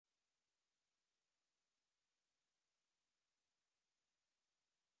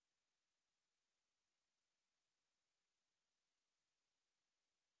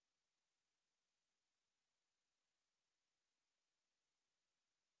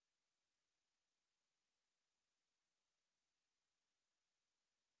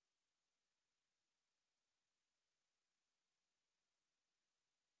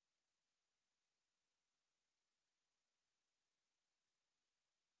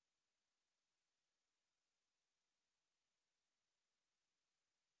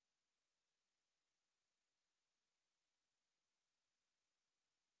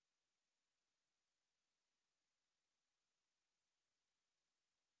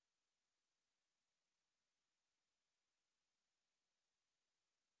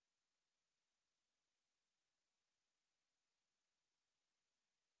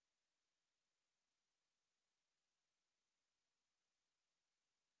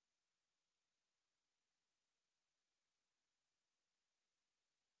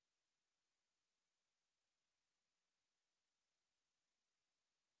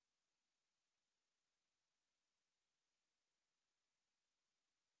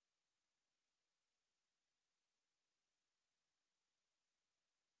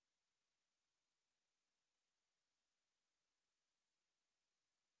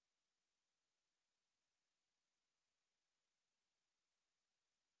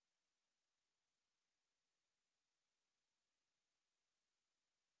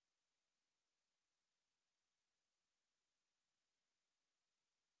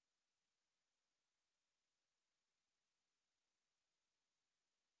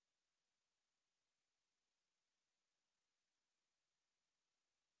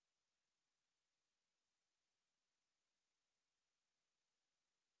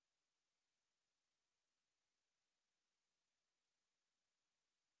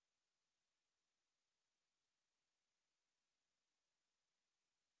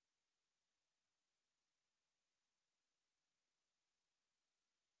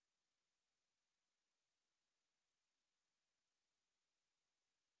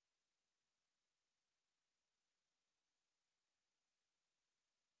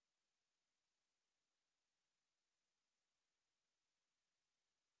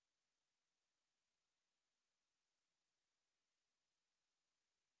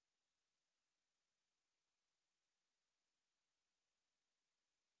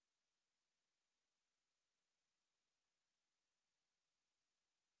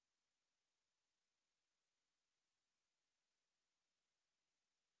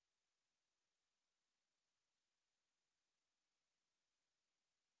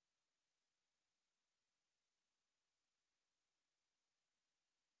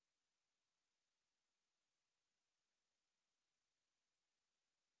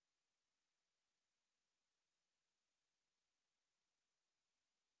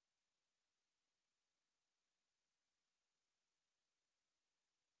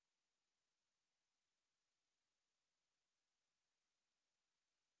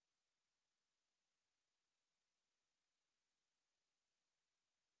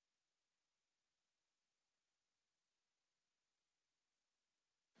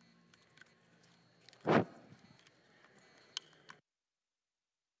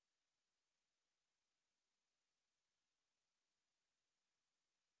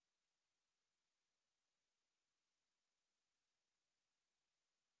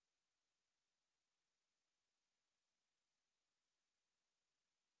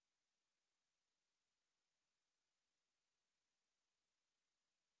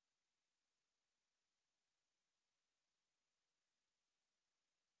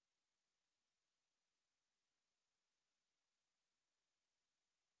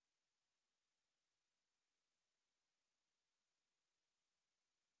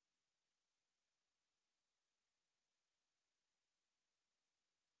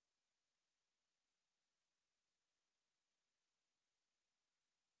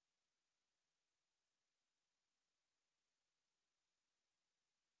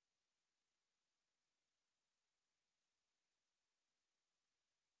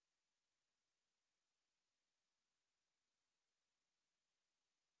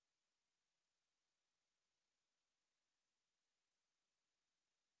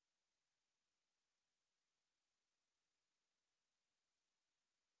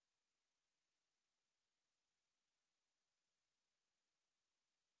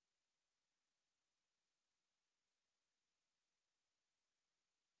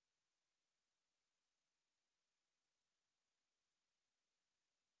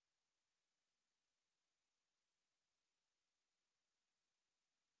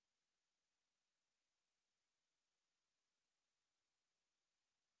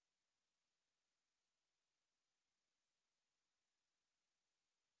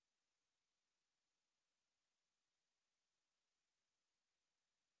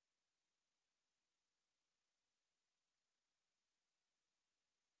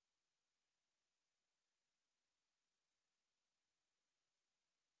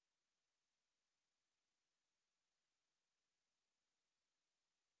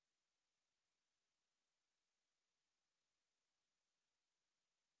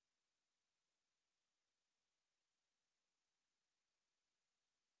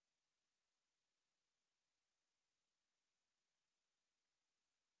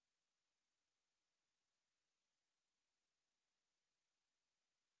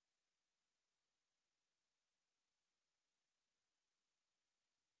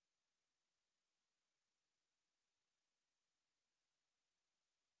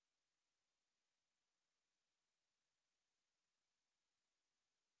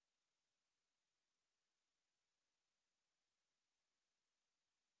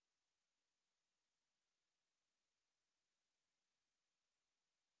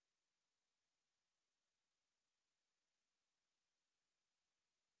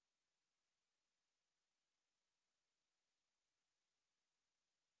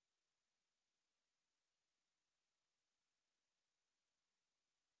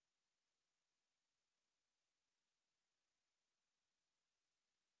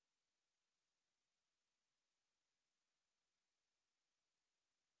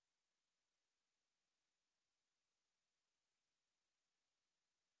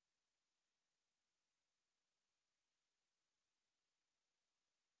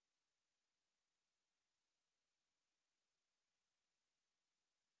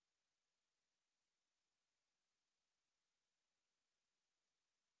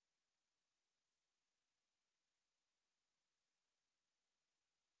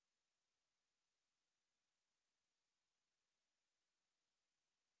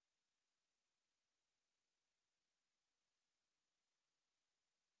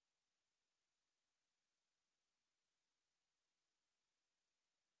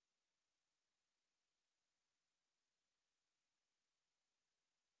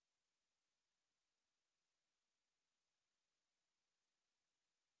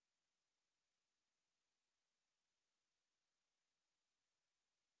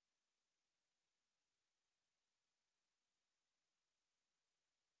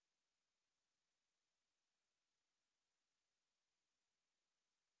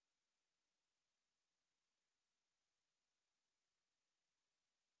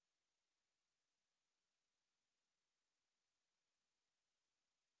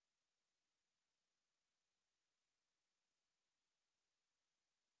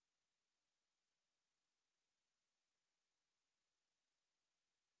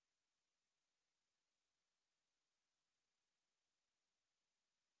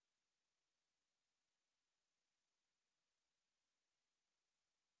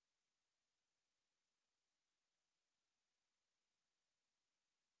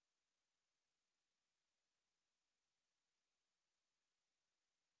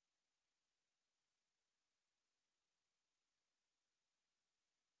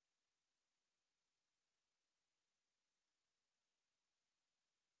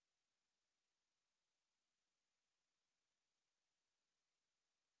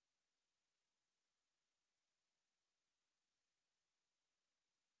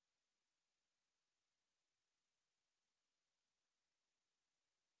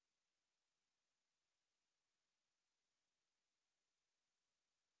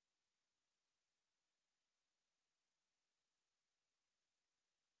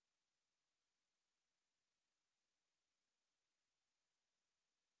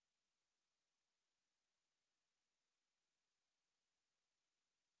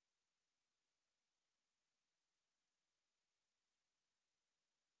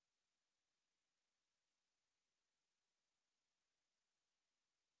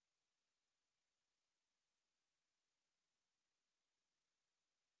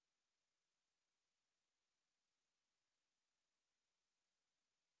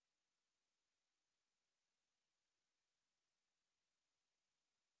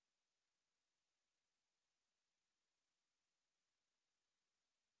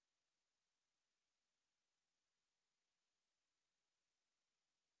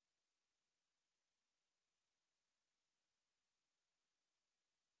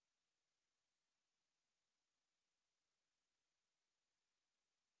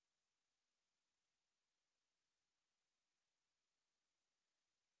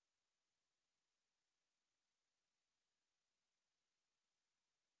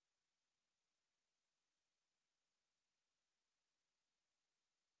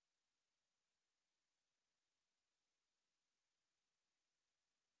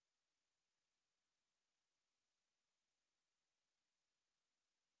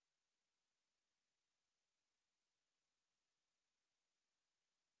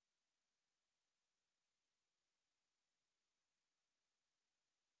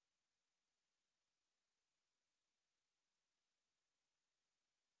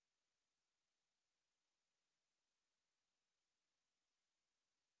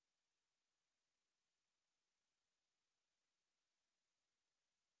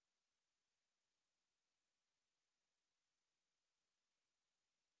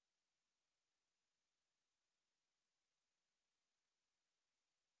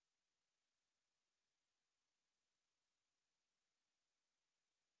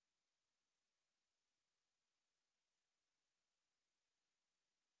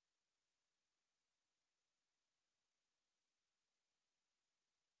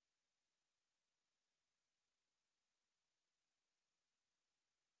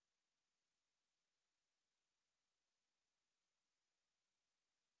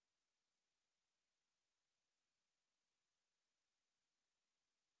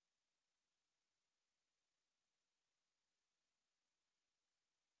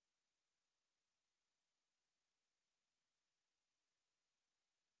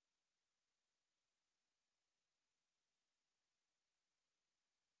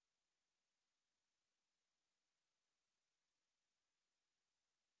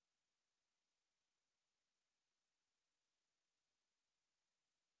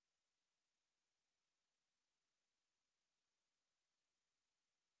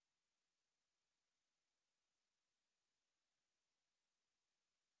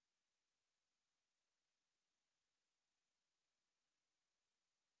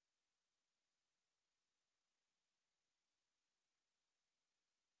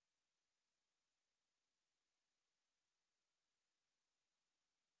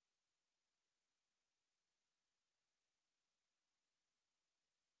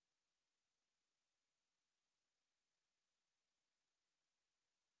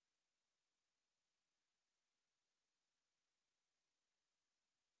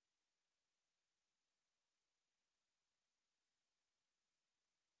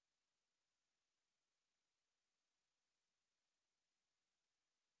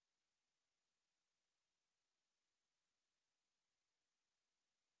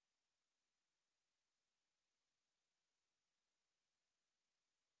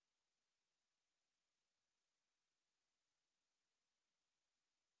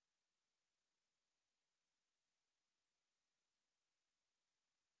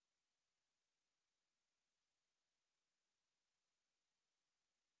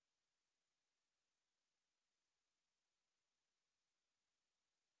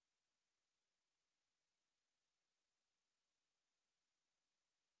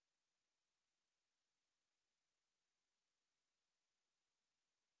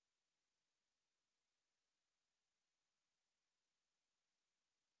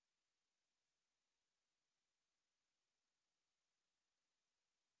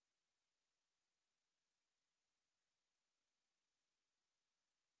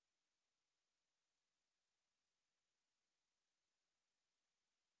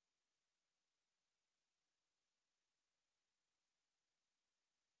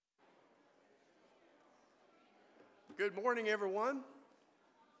Good morning, everyone.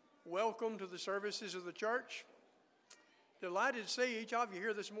 Welcome to the services of the church. Delighted to see each of you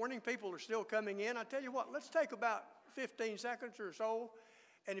here this morning. People are still coming in. I tell you what, let's take about 15 seconds or so.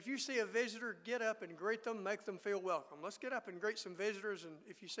 And if you see a visitor, get up and greet them, make them feel welcome. Let's get up and greet some visitors. And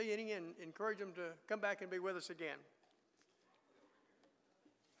if you see any, and encourage them to come back and be with us again.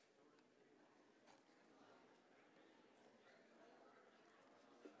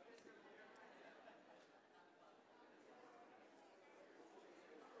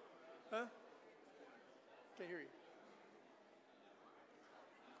 Huh? Can't hear you.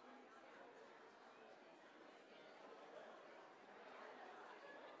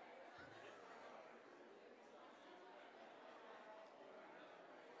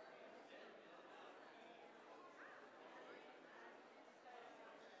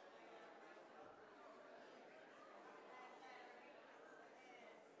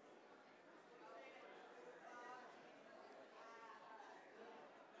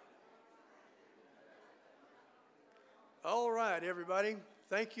 All right, everybody.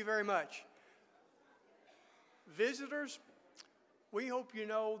 Thank you very much. Visitors, we hope you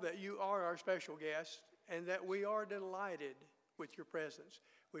know that you are our special guests and that we are delighted with your presence.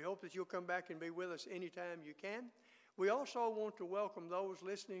 We hope that you'll come back and be with us anytime you can. We also want to welcome those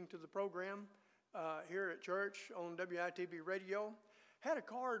listening to the program here at church on WITB Radio. Had a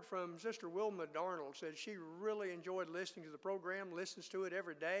card from Sister Wilma Darnold, said she really enjoyed listening to the program, listens to it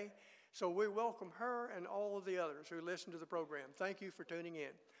every day. So we welcome her and all of the others who listen to the program. Thank you for tuning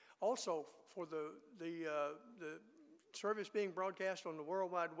in. Also, for the service being broadcast on the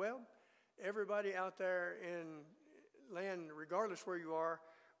World Wide Web, everybody out there in land, regardless where you are,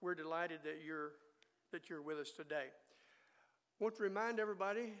 we're delighted that you're with us today. I want to remind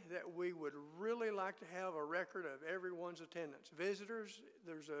everybody that we would really like to have a record of everyone's attendance. Visitors,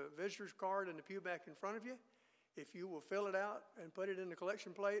 there's a visitor's card in the pew back in front of you. If you will fill it out and put it in the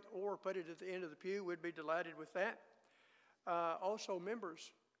collection plate or put it at the end of the pew, we'd be delighted with that. Also,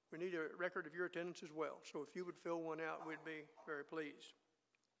 members, we need a record of your attendance as well. So if you would fill one out, we'd be very pleased.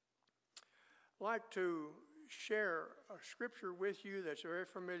 I'd like to share a scripture with you that's a very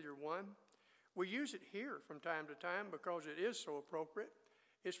familiar one. We use it here from time to time because it is so appropriate.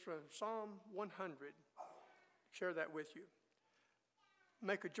 It's from Psalm 100. Share that with you.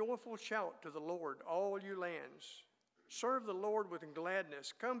 Make a joyful shout to the Lord, all you lands. Serve the Lord with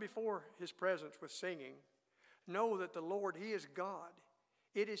gladness. Come before his presence with singing. Know that the Lord, he is God.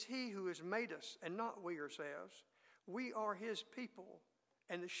 It is he who has made us and not we ourselves. We are his people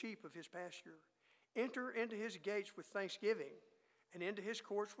and the sheep of his pasture. Enter into his gates with thanksgiving and into his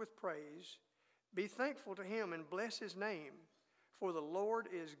courts with praise. Be thankful to him and bless his name. For the Lord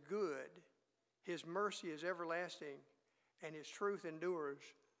is good. His mercy is everlasting, and his truth endures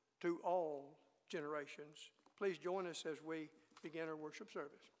to all generations. Please join us as we begin our worship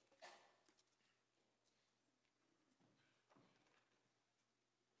service.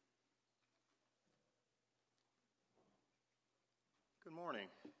 Good morning.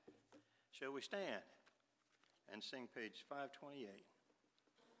 Shall we stand and sing page 528?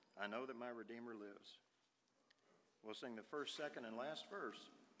 I know that my Redeemer lives. We'll sing the first, second, and last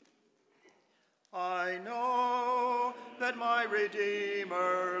verse. I know that my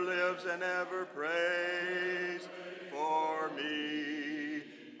Redeemer lives and ever prays for me.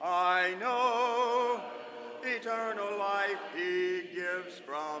 I know eternal life he gives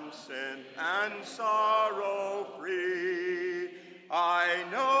from sin and sorrow free. I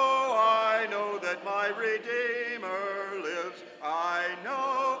know that my Redeemer lives. I know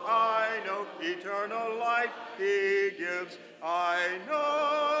eternal life he gives. I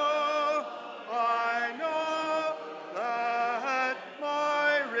know that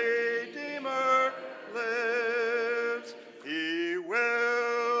my Redeemer lives. He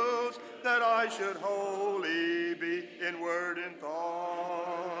wills that I should wholly be in word and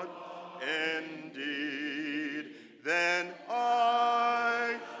thought, in deed. Then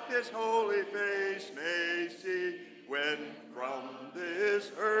I his holy face may see, when from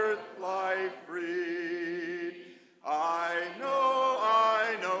this earth life freed. I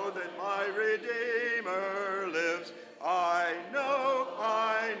know that my Redeemer lives. I know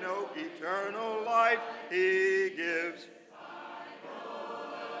eternal life he gives.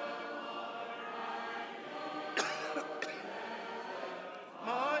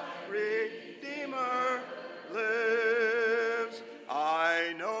 My Redeemer lives.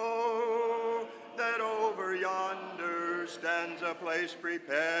 I know that over yonder stands a place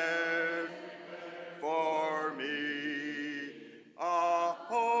prepared for me, a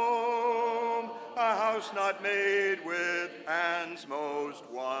home, a house not made with hands, most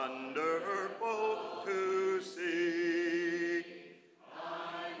wonderful to see.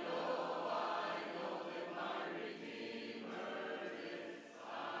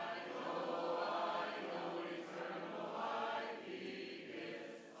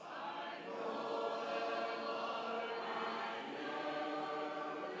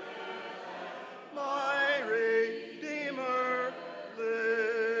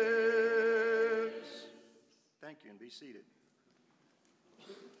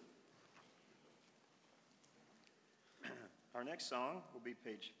 Our next song will be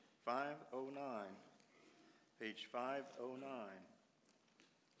page 509. Page 509.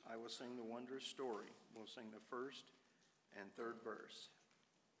 I will sing the wondrous story. We'll sing the first and third verse.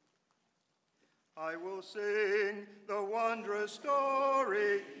 I will sing the wondrous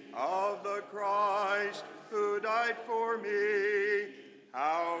story of the Christ who died for me,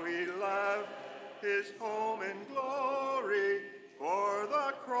 how he left his home in glory for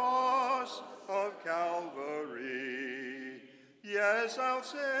the cross of Calvary. Yes, I'll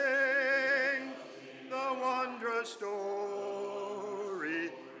sing the wondrous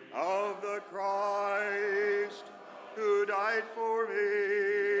story of the Christ who died for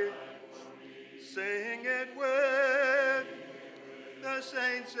me. Sing it with the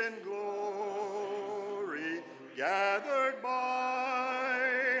saints in glory, gathered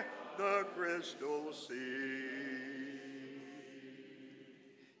by the crystal sea.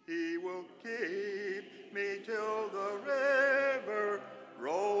 He will keep me till the river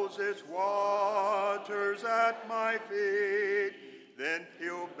rolls its waters at my feet. Then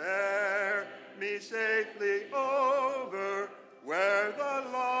he'll bear me safely over where the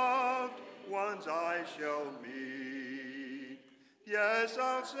loved ones I shall meet. Yes,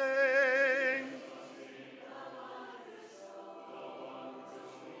 I'll sing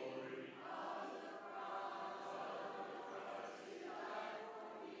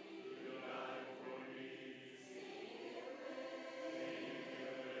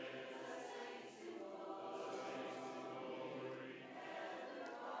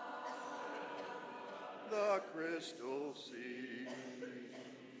the crystal sea.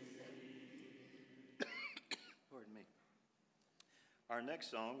 Pardon me. Our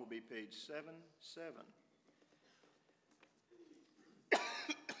next song will be page 7-7.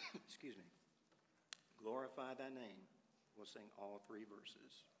 Excuse me. Glorify thy name. We'll sing all three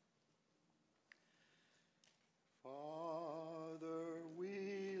verses. Father,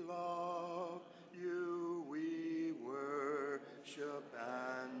 we love you, we worship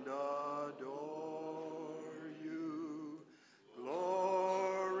and adore you.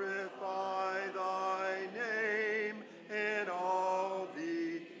 Glorify thy name in all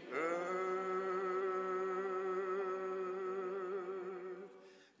the earth.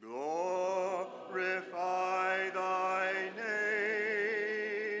 Glorify thy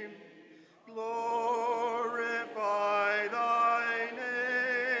name. Glorify thy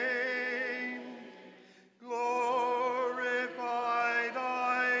name. Glorify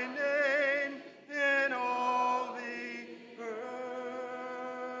thy name in all the earth.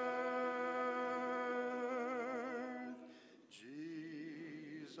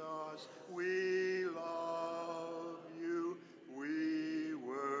 Jesus, we love you, we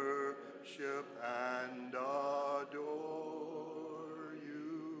worship and adore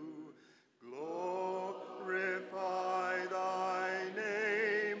you. Glorify thy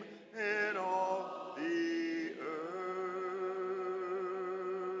name in all the earth.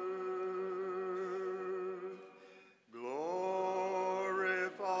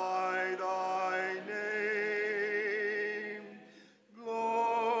 Glorify thy name. Glorify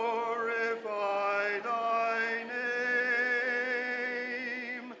thy name.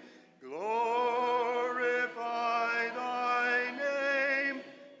 Glorify thy name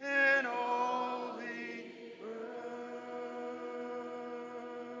in all the earth.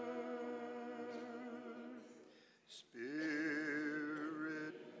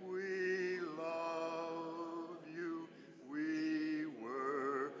 Spirit, we love you, we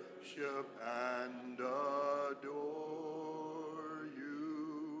worship and adore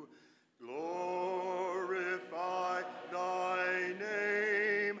you. Glorify thy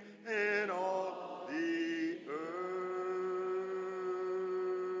name in all the earth.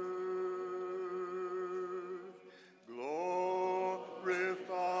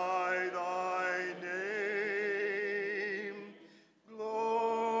 Glorify thy name.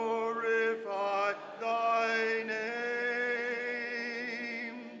 Glorify thy name.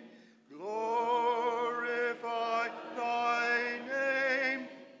 Glorify thy name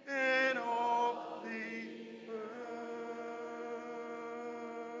in all the earth.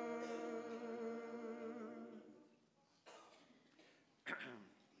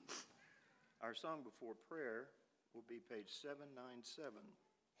 Our song before prayer will be page 797.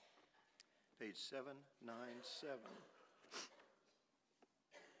 Page 797.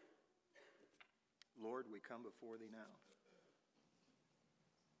 Lord, we come before thee now.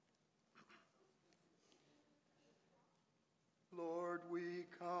 Lord, we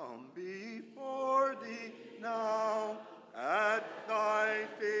come before thee now. At thy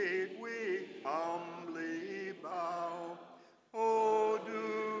feet we humbly bow. Oh,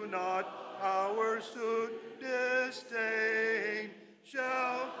 do not our suit disdain.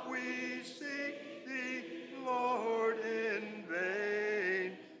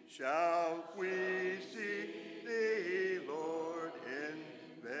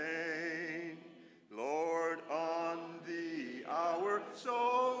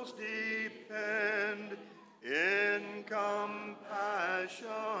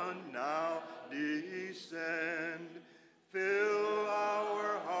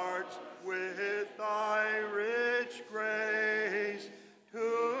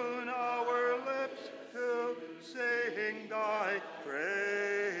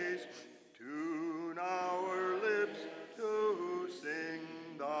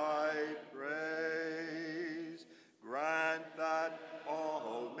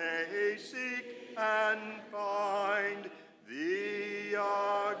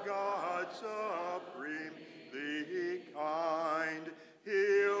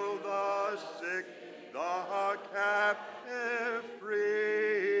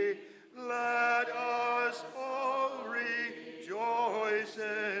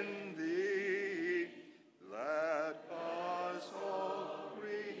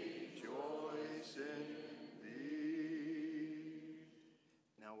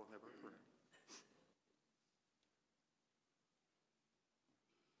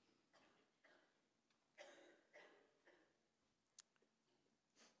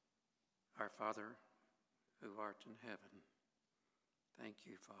 Our Father, who art in heaven, thank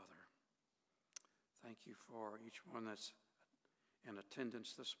you, Father. Thank you for each one that's in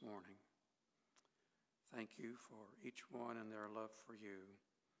attendance this morning. Thank you for each one and their love for you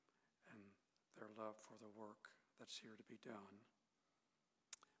and their love for the work that's here to be done.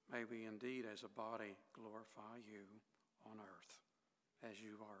 May we indeed, as a body, glorify you on earth as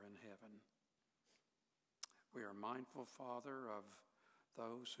you are in heaven. We are mindful, Father, of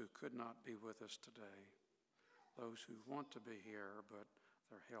those who could not be with us today, those who want to be here, but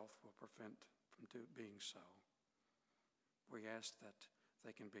their health will prevent from being so. We ask that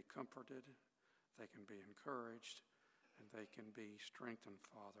they can be comforted, they can be encouraged, and they can be strengthened,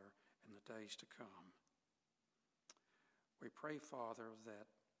 Father, in the days to come. We pray, Father, that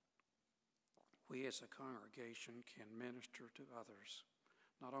we as a congregation can minister to others,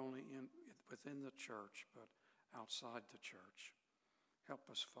 not only within the church, but outside the church.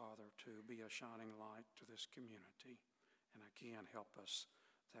 Help us, Father, to be a shining light to this community. And again, help us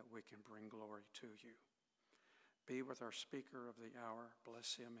that we can bring glory to you. Be with our speaker of the hour.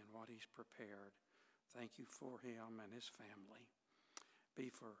 Bless him in what he's prepared. Thank you for him and his family. Be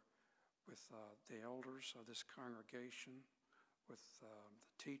with the elders of this congregation, with the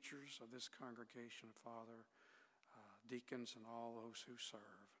teachers of this congregation, Father, deacons and all those who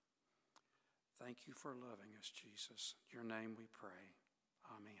serve. Thank you for loving us, Jesus. In your name we pray.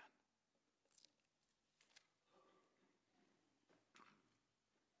 Amen.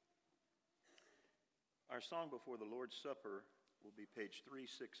 Our song before the Lord's Supper will be page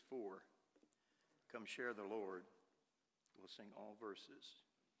 364. Come share the Lord. We'll sing all verses.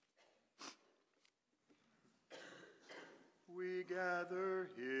 We gather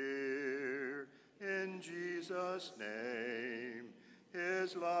here in Jesus' name.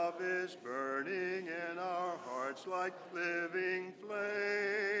 His love is burning in our hearts like living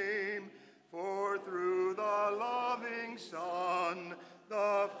flame. For through the loving Son,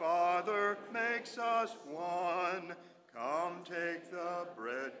 the Father makes us one. Come take the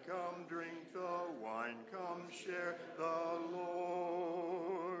bread, come drink the wine, come share the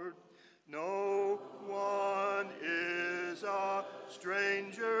Lord. No one is a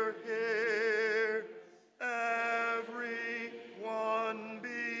stranger here. Everyone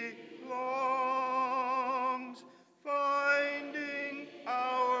belongs, finding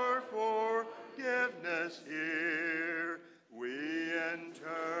our forgiveness here. We in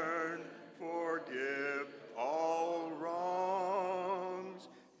turn forgive all wrongs.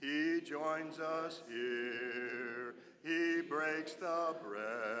 He joins us here. He breaks the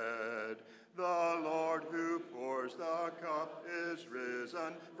bread. The Lord who pours the cup is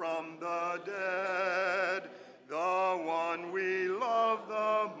risen from the dead. The one we love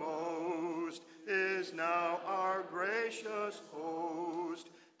the most is now our gracious host.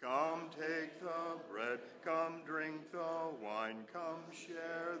 Come take the bread, come drink the wine, come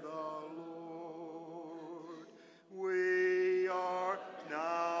share the Lord. We are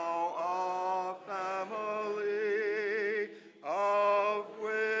now a family of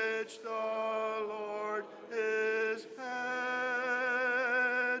which the Lord is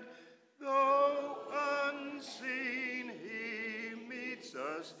head. Though unseen, he meets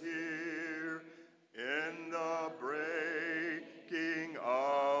us here in the breaking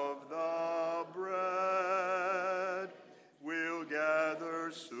of the bread. We'll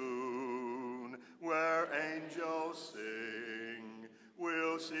gather soon where angels sing.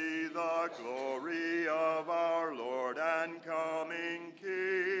 We'll see the glory of our Lord and coming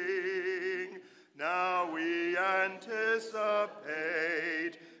King. Now we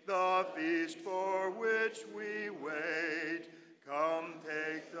anticipate the feast for which we wait. Come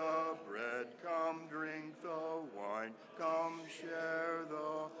take the bread, come drink the wine, come share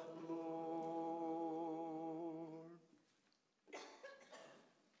the Lord.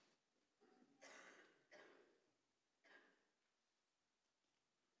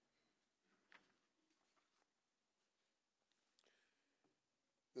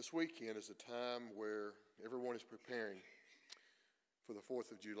 This weekend is a time where everyone is preparing for the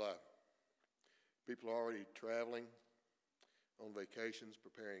 4th of July. People are already traveling on vacations,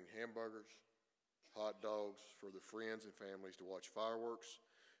 preparing hamburgers, hot dogs for their friends and families to watch fireworks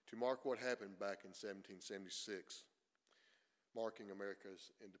to mark what happened back in 1776, marking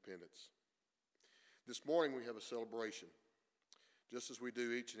America's independence. This morning we have a celebration, just as we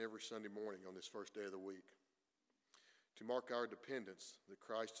do each and every Sunday morning on this first day of the week, to mark our dependence that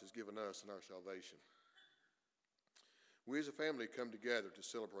Christ has given us in our salvation. We as a family come together to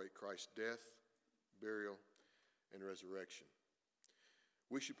celebrate Christ's death, burial, and resurrection.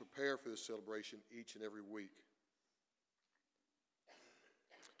 We should prepare for this celebration each and every week.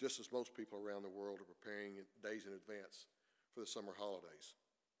 just as most people around the world are preparing days in advance for the summer holidays.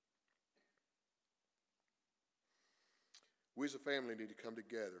 We as a family need to come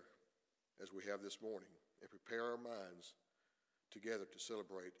together, as we have this morning, and prepare our minds together to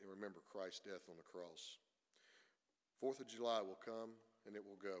celebrate and remember Christ's death on the cross. 4th of July will come and it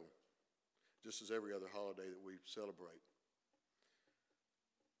will go, just as every other holiday that we celebrate.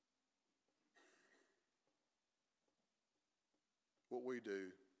 What we do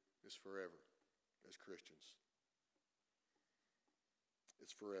is forever as Christians.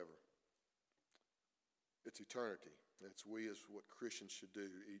 It's forever. It's eternity. That's we as what Christians should do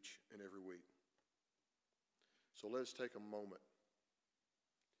each and every week. So let us take a moment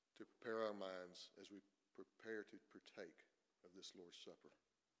to prepare our minds as we prepare to partake of this Lord's Supper.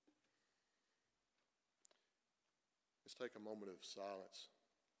 Let's take a moment of silence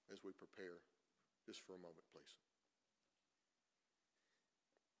as we prepare, just for a moment, please.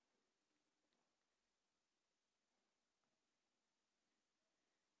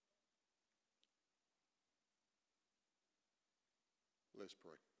 Let's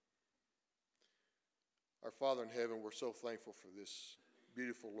pray. Our Father in heaven, we're so thankful for this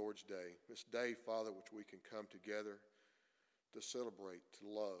beautiful Lord's Day. This day, Father, which we can come together to celebrate, to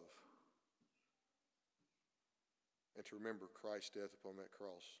love, and to remember Christ's death upon that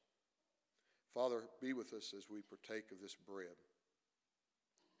cross. Father, be with us as we partake of this bread.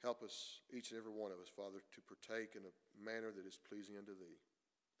 Help us, each and every one of us, Father, to partake in a manner that is pleasing unto Thee.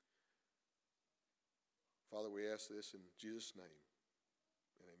 Father, we ask this in Jesus' name.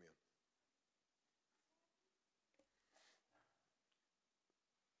 And amen.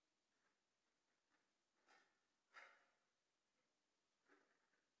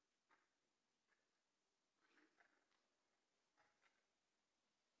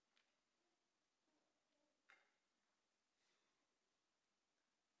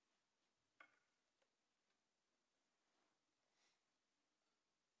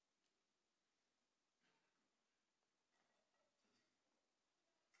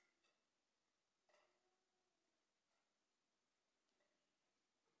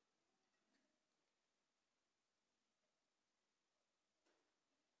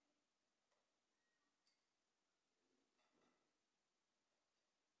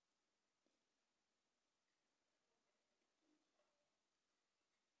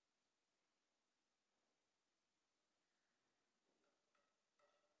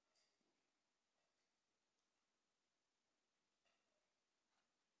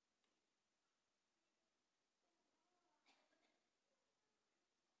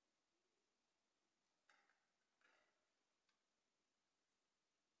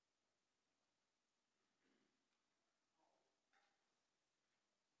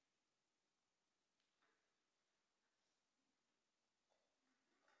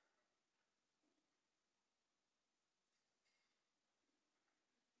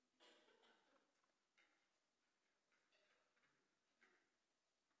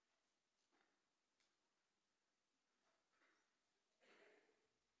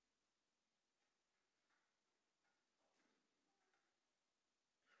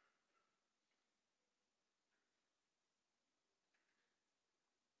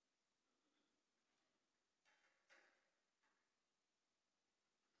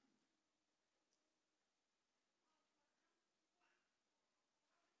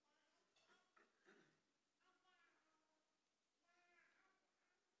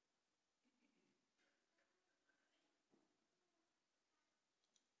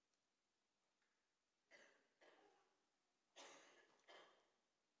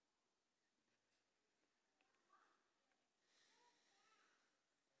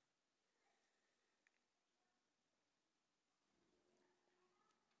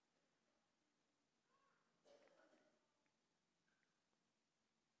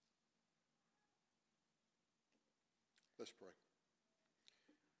 Let's pray.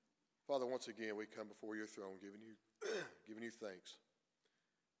 Father, once again, we come before your throne giving you thanks.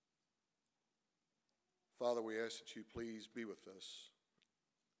 Father, we ask that you please be with us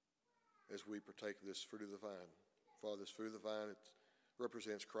as we partake of this fruit of the vine. Father, this fruit of the vine, it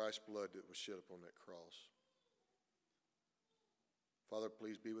represents Christ's blood that was shed upon that cross. Father,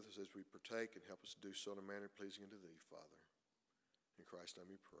 please be with us as we partake and help us to do so in a manner pleasing unto thee, Father. In Christ's name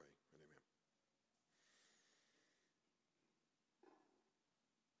we pray. Amen.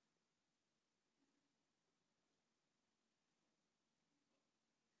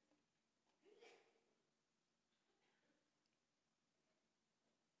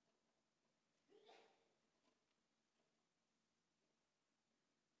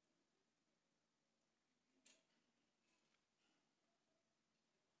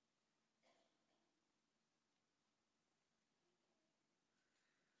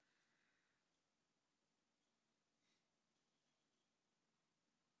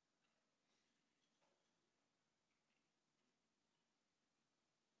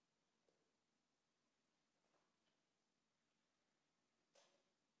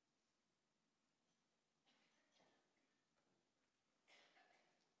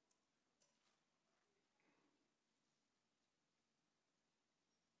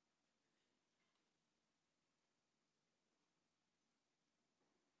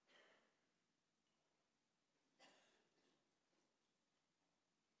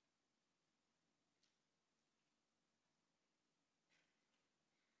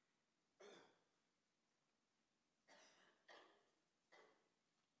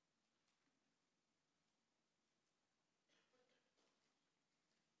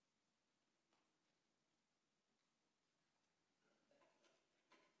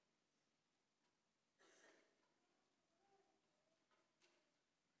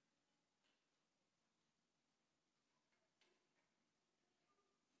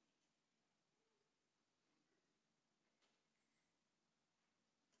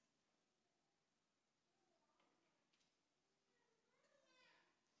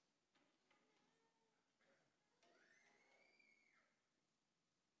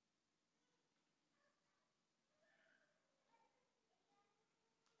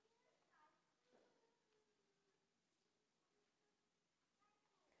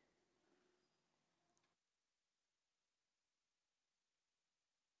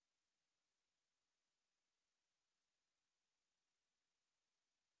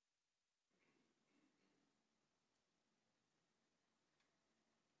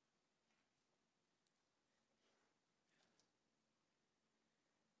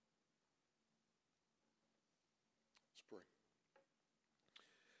 Pray.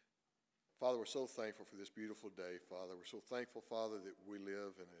 Father, we're so thankful for this beautiful day, Father. We're so thankful, Father, that we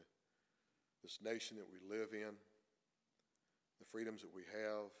live in this nation that we live in, the freedoms that we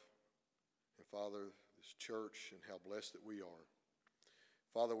have, and, Father, this church and how blessed that we are.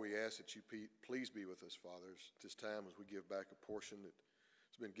 Father, we ask that you please be with us, Father, at this time as we give back a portion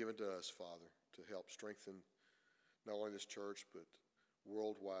that's been given to us, Father, to help strengthen not only this church but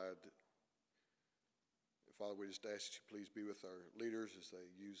worldwide. Father, we just ask that you please be with our leaders as they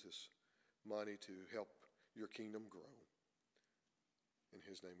use this money to help your kingdom grow. In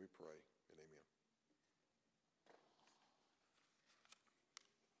his name we pray, and amen.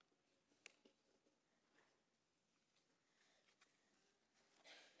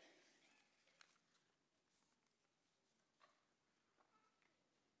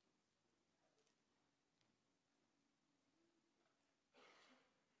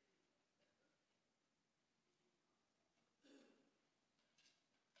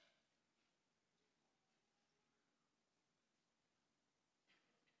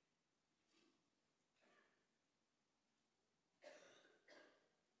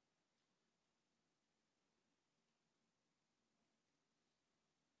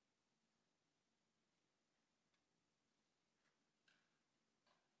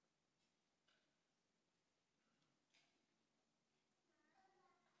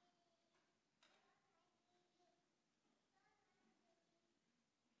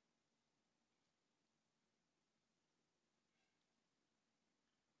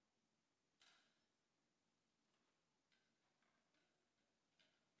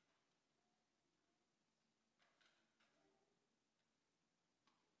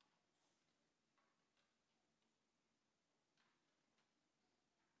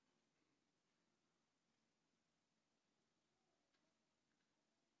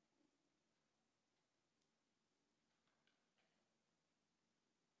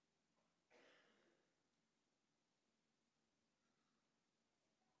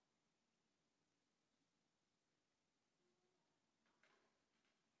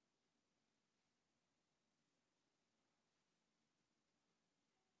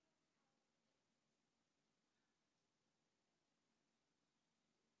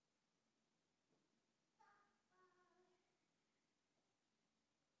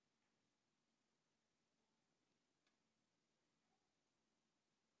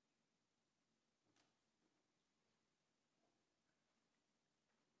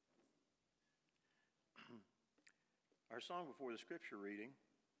 Our song before the scripture reading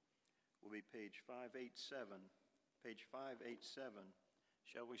will be page 587. Page 587.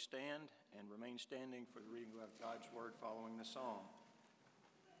 Shall we stand and remain standing for the reading of God's word following the song?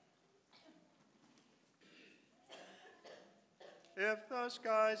 If the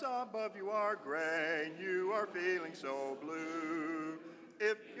skies above you are gray and you are feeling so blue,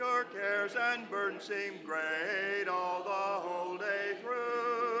 if your cares and burdens seem great all the whole day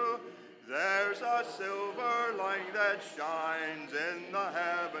through, there's a silver light that shines in the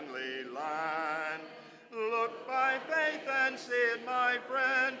heavenly land. Look by faith and see it, my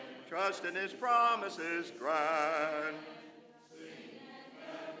friend. Trust in his promises grand.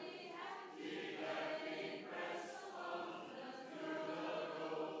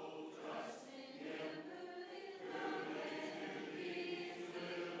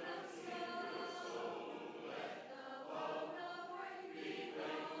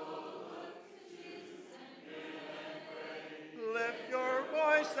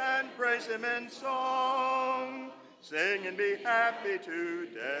 And praise him in song, sing and be happy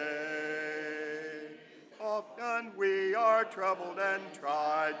today. Often we are troubled and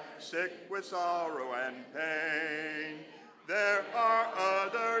tried, sick with sorrow and pain. There are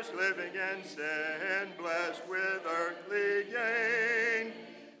others living in sin, blessed with earthly gain.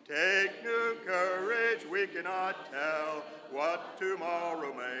 Take new courage, we cannot tell what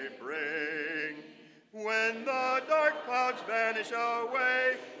tomorrow may bring. When the dark clouds vanish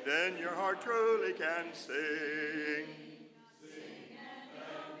away, then your heart truly can sing. Sing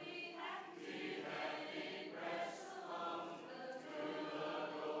and be happy, having rest along through the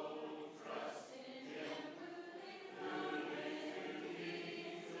road. Trust in him who in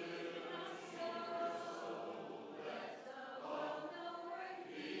peace will not sorrow soul. Let the world know where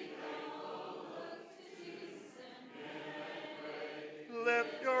he faithful. Look to Jesus and pray.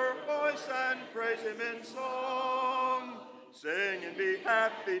 Lift your voice and praise him in song, sing and be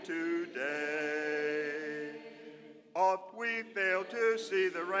happy today. Oft we fail to see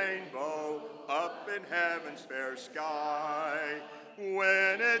the rainbow up in heaven's fair sky,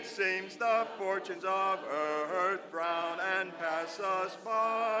 when it seems the fortunes of earth frown and pass us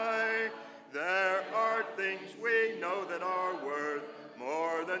by. There are things we know that are worth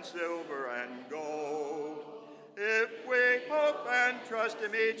more than silver and gold. If we hope and trust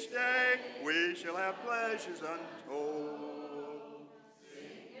him each day, we shall have pleasures untold.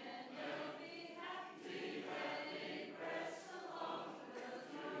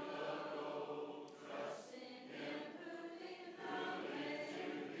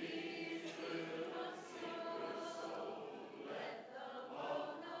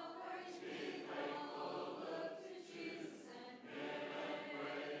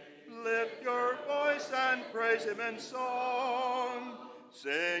 Lift your voice and praise him in song.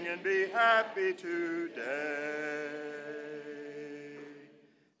 Sing and be happy today.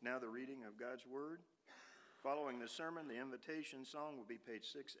 Now the reading of God's word. Following the sermon, the invitation song will be page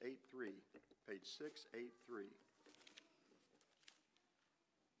 683. Page 683.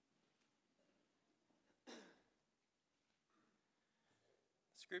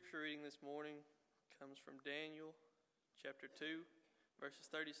 Scripture reading this morning comes from Daniel chapter 2, verses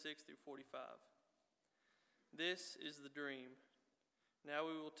 36 through 45. This is the dream. Now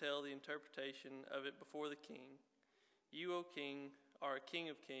we will tell the interpretation of it before the king. You, O king, are a king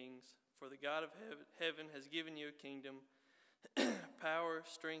of kings, for the God of heaven has given you a kingdom, power,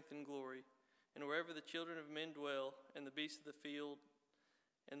 strength, and glory. And wherever the children of men dwell, and the beasts of the field,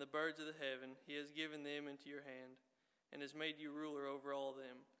 and the birds of the heaven, he has given them into your hand, and has made you ruler over all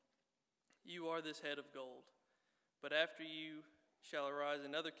them. You are this head of gold. But after you shall arise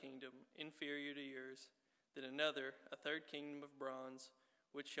another kingdom, inferior to yours, then another, a third kingdom of bronze,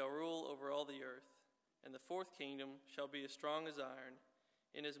 which shall rule over all the earth. And the fourth kingdom shall be as strong as iron,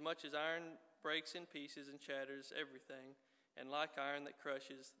 inasmuch as iron breaks in pieces and shatters everything, and like iron that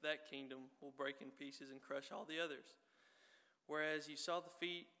crushes, that kingdom will break in pieces and crush all the others. Whereas you saw the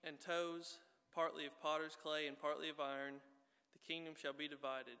feet and toes, partly of potter's clay and partly of iron, the kingdom shall be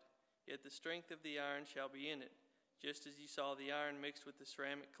divided, yet the strength of the iron shall be in it, just as you saw the iron mixed with the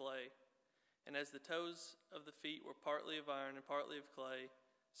ceramic clay. And as the toes of the feet were partly of iron and partly of clay,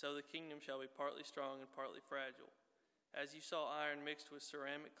 so the kingdom shall be partly strong and partly fragile. As you saw iron mixed with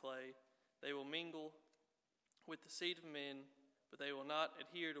ceramic clay, they will mingle with the seed of men, but they will not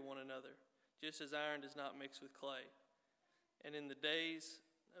adhere to one another, just as iron does not mix with clay. And in the days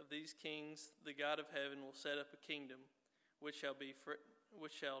of these kings, the God of heaven will set up a kingdom which shall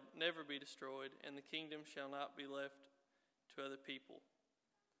never be destroyed, and the kingdom shall not be left to other people.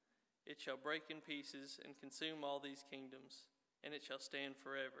 It shall break in pieces and consume all these kingdoms, and it shall stand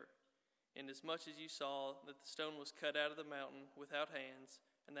forever. Inasmuch as you saw that the stone was cut out of the mountain without hands,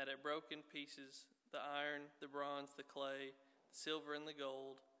 and that it broke in pieces the iron, the bronze, the clay, the silver, and the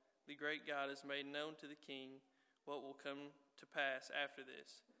gold, the great God has made known to the king what will come to pass after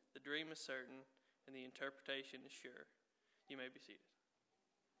this. The dream is certain, and the interpretation is sure. You may be seated.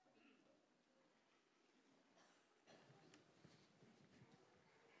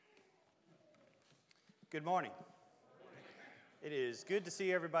 Good morning. It is good to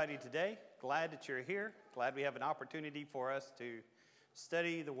see everybody today. Glad that you're here. Glad we have an opportunity for us to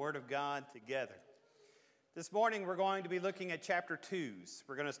study the Word of God together. This morning we're going to be looking at chapter 2s.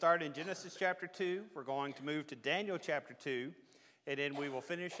 We're going to start in Genesis chapter 2. We're going to move to Daniel chapter 2. And then we will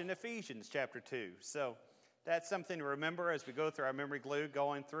finish in Ephesians chapter 2. So that's something to remember as we go through our memory glue,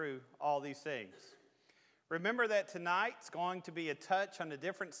 going through all these things. Remember that tonight's going to be a touch on a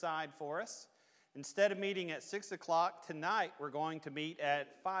different side for us. Instead of meeting at 6 o'clock, tonight we're going to meet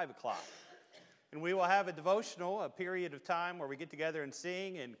at 5 o'clock. And we will have a devotional, a period of time where we get together and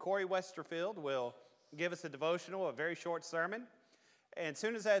sing, and Corey Westerfield will give us a devotional, a very short sermon. And as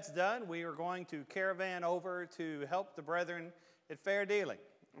soon as that's done, we are going to caravan over to help the brethren at Fair Dealing.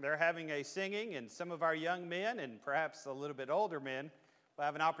 They're having a singing, and some of our young men, and perhaps a little bit older men, will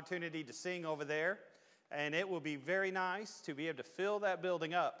have an opportunity to sing over there. And it will be very nice to be able to fill that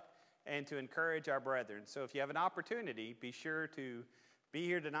building up and to encourage our brethren. So if you have an opportunity, be sure to be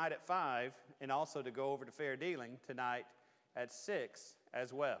here tonight at 5, and also to go over to Fair Dealing tonight at 6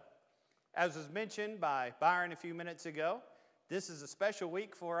 as well. As was mentioned by Byron a few minutes ago, this is a special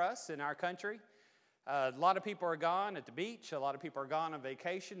week for us in our country. A lot of people are gone at the beach. A lot of people are gone on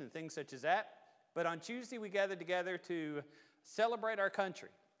vacation and things such as that. But on Tuesday, we gathered together to celebrate our country.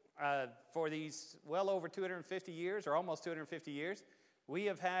 For these well over 250 years, or almost 250 years, we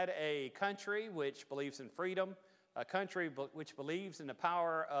have had a country which believes in freedom, a country which believes in the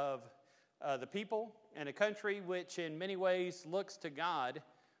power of the people, and a country which in many ways looks to God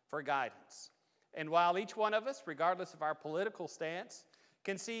for guidance. And while each one of us, regardless of our political stance,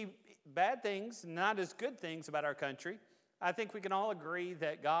 can see bad things, not as good things about our country, I think we can all agree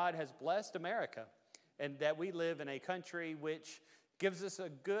that God has blessed America and that we live in a country which gives us a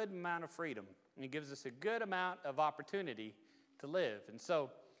good amount of freedom, and it gives us a good amount of opportunity to live. And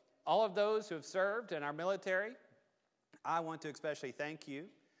so all of those who have served in our military, I want to especially thank you.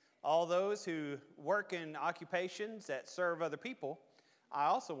 All those who work in occupations that serve other people, I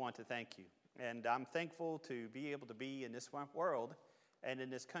also want to thank you. And I'm thankful to be able to be in this world and in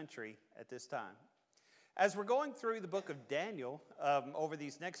this country at this time. As we're going through the book of Daniel over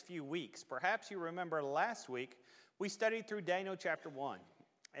these next few weeks, perhaps you remember last week we studied through Daniel chapter 1.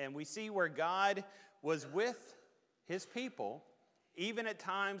 And we see where God was with his people, even at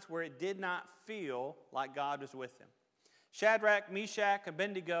times where it did not feel like God was with them. Shadrach, Meshach,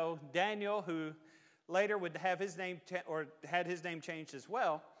 Abednego, Daniel, who later would have his name had his name changed as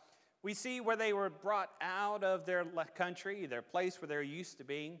well. We see where they were brought out of their country, their place where they're used to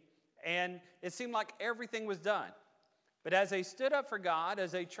being, and it seemed like everything was done. But as they stood up for God,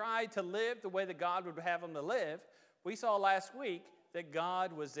 as they tried to live the way that God would have them to live, we saw last week that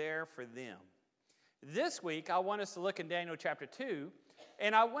God was there for them. This week, I want us to look in Daniel chapter 2,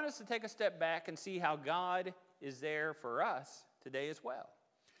 and I want us to take a step back and see how God is there for us today as well.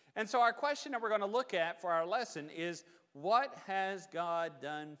 And so our question that we're going to look at for our lesson is, what has God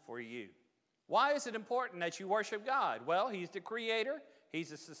done for you? Why is it important that you worship God? Well, he's the creator,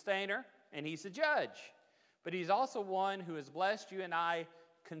 he's the sustainer, and he's the judge. But he's also one who has blessed you and I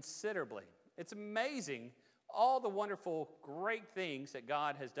considerably. It's amazing all the wonderful, great things that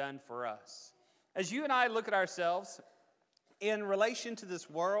God has done for us. As you and I look at ourselves in relation to this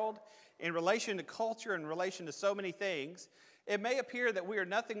world, in relation to culture, in relation to so many things, it may appear that we are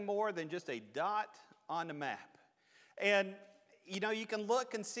nothing more than just a dot on the map. And, you can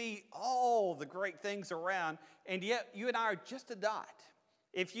look and see all the great things around, and yet you and I are just a dot.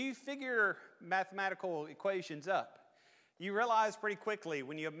 If you figure mathematical equations up, you realize pretty quickly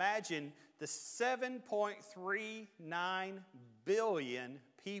when you imagine the 7.39 billion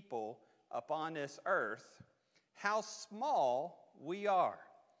people upon this earth, how small we are.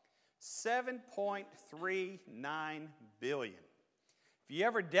 7.39 billion. If you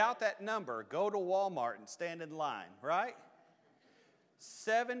ever doubt that number, go to Walmart and stand in line, right?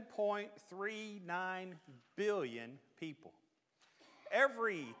 7.39 billion people.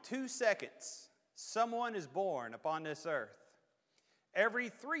 Every 2 seconds, someone is born upon this earth. Every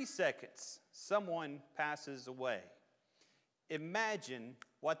 3 seconds, someone passes away. Imagine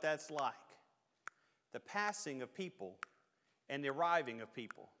what that's like. The passing of people and the arriving of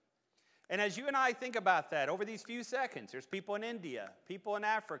people. And as you and I think about that, over these few seconds, there's people in India, people in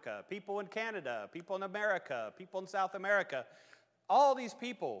Africa, people in Canada, people in America, people in South America. All these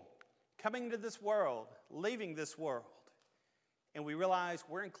people coming to this world, leaving this world. And we realize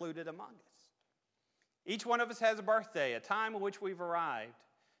we're included among us. Each one of us has a birthday, a time in which we've arrived.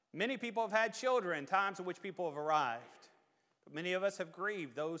 Many people have had children, times in which people have arrived. But many of us have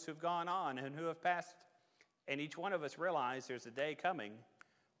grieved those who've gone on and who have passed. And each one of us realize there's a day coming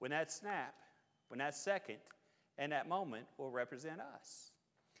when that snap, when that second, and that moment will represent us.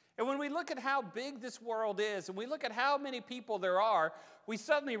 And when we look at how big this world is, and we look at how many people there are, we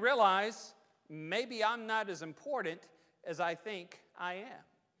suddenly realize maybe I'm not as important as I think I am.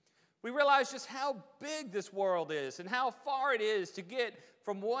 We realize just how big this world is and how far it is to get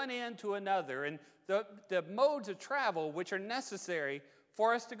from one end to another, and the modes of travel which are necessary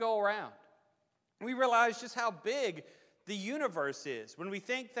for us to go around. We realize just how big the universe is when we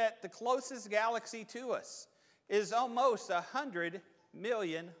think that the closest galaxy to us is almost 100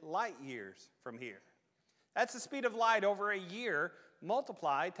 million light years from here. That's the speed of light over a year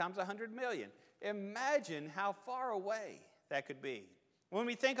multiplied times 100 million. Imagine how far away that could be. When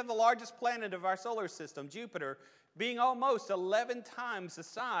we think of the largest planet of our solar system, Jupiter, being almost 11 times the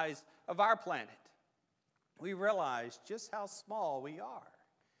size of our planet, we realize just how small we are.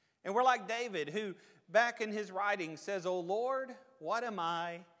 And we're like David, who back in his writing says, "O Lord, what am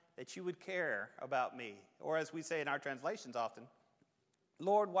I that you would care about me?" Or as we say in our translations often,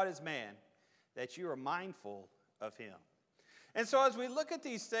 "Lord, what is man that you are mindful of him?" And so as we look at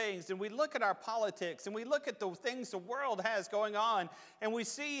these things and we look at our politics and we look at the things the world has going on, and we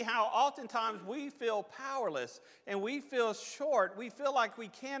see how oftentimes we feel powerless and we feel short, we feel like we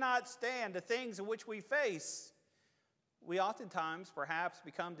cannot stand the things in which we face, we oftentimes perhaps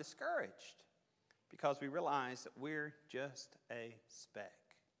become discouraged because we realize that we're just a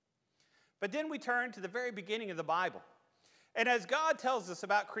speck. But then we turn to the very beginning of the Bible. And as God tells us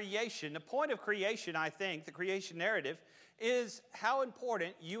about creation, the point of creation, I think, the creation narrative, is how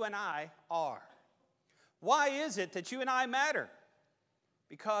important you and I are. Why is it that you and I matter?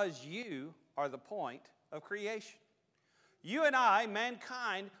 Because you are the point of creation. You and I,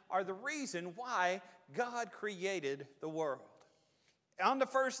 mankind, are the reason why God created the world. On the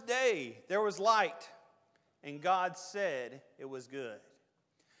first day, there was light, and God said it was good.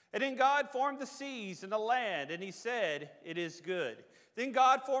 And then God formed the seas and the land, and he said, it is good. Then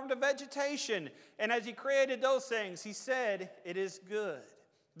God formed the vegetation, and as he created those things, he said, it is good.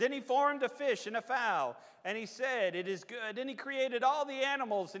 Then he formed a fish and a fowl, and he said, it is good. Then he created all the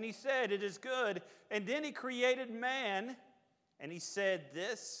animals, and he said, it is good. And then he created man, and he said,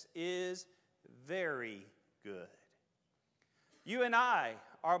 this is very good. You and I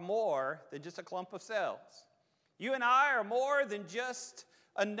are more than just a clump of cells. You and I are more than just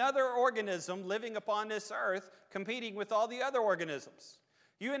another organism living upon this earth competing with all the other organisms.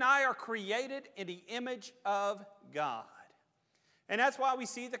 You and I are created in the image of God. And that's why we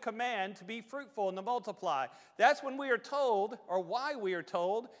see the command to be fruitful and to multiply. That's when we are told, or why we are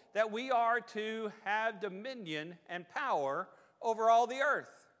told, that we are to have dominion and power over all the earth.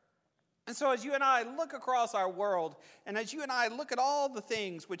 And so as you and I look across our world, and as you and I look at all the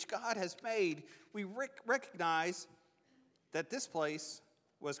things which God has made, we recognize that this place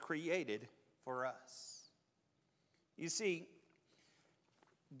was created for us. You see,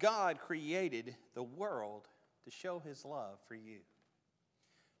 God created the world to show his love for you.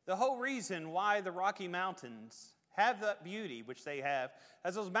 The whole reason why the Rocky Mountains have that beauty which they have,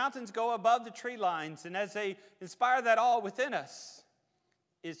 as those mountains go above the tree lines and as they inspire that awe within us,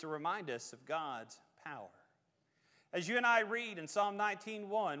 is to remind us of God's power. As you and I read in Psalm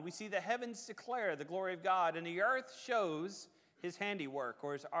 19:1, we see the heavens declare the glory of God, and the earth shows his handiwork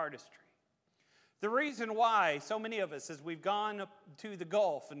or his artistry. The reason why so many of us, as we've gone to the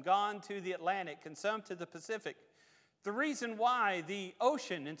Gulf and gone to the Atlantic and some to the Pacific, the reason why the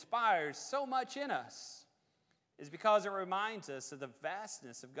ocean inspires so much in us is because it reminds us of the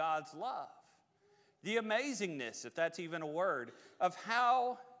vastness of God's love. The amazingness, if that's even a word, of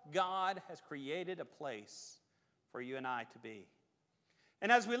how God has created a place for you and I to be.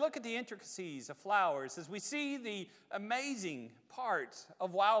 And as we look at the intricacies of flowers, as we see the amazing parts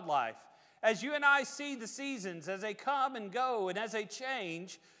of wildlife, as you and I see the seasons as they come and go and as they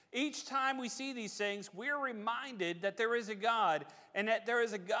change, each time we see these things, we're reminded that there is a God and that there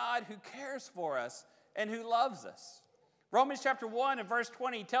is a God who cares for us and who loves us. Romans chapter 1 and verse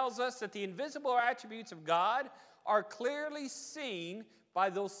 20 tells us that the invisible attributes of God are clearly seen by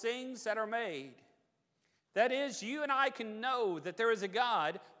those things that are made. That is, you and I can know that there is a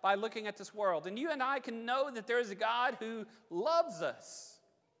God by looking at this world. And you and I can know that there is a God who loves us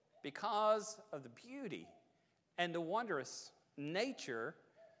because of the beauty and the wondrous nature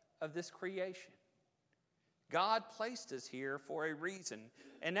of this creation. God placed us here for a reason.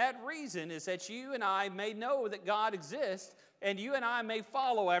 And that reason is that you and I may know that God exists, and you and I may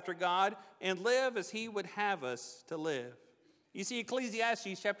follow after God and live as he would have us to live. You see,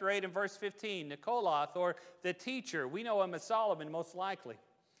 Ecclesiastes chapter 8 and verse 15, Nikolath, or the teacher, we know him as Solomon most likely.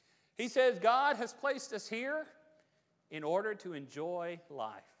 He says, God has placed us here in order to enjoy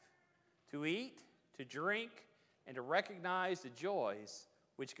life, to eat, to drink, and to recognize the joys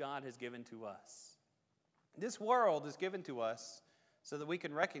which God has given to us. This world is given to us so that we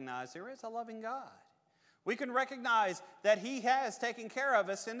can recognize there is a loving God. We can recognize that he has taken care of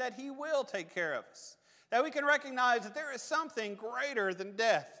us and that he will take care of us. That we can recognize that there is something greater than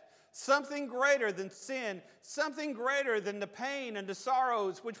death, something greater than sin, something greater than the pain and the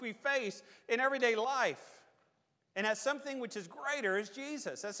sorrows which we face in everyday life. And that something which is greater is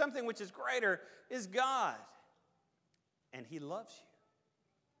Jesus. That something which is greater is God. And he loves you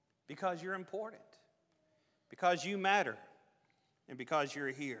because you're important, because you matter, and because you're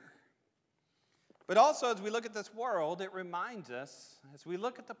here. But also, as we look at this world, it reminds us, as we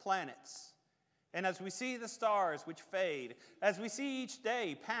look at the planets, and as we see the stars which fade, as we see each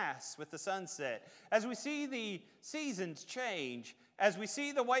day pass with the sunset, as we see the seasons change, as we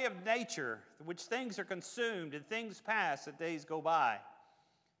see the way of nature, which things are consumed and things pass and days go by,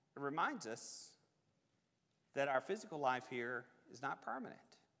 it reminds us that our physical life here is not permanent.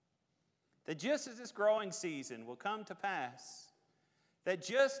 That just as this growing season will come to pass, that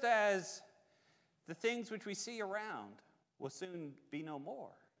just as the things which we see around will soon be no more,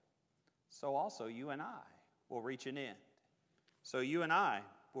 so also you and I will reach an end. So you and I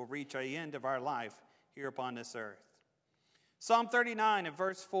will reach the end of our life here upon this earth. Psalm 39 and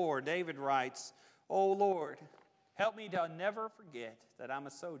verse 4, David writes, O Lord, help me to never forget that I'm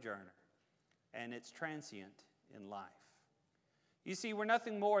a sojourner and it's transient in life. You see, we're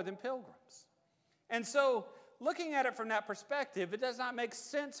nothing more than pilgrims. And so, looking at it from that perspective, it does not make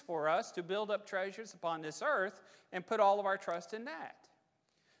sense for us to build up treasures upon this earth and put all of our trust in that.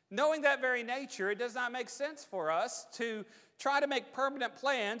 Knowing that very nature, it does not make sense for us to try to make permanent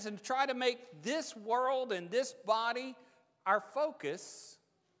plans and try to make this world and this body our focus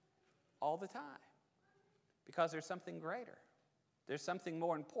all the time, because there's something greater. There's something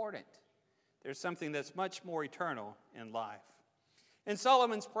more important. There's something that's much more eternal in life. In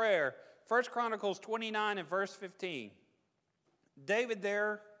Solomon's prayer, 1 Chronicles 29 and verse 15, David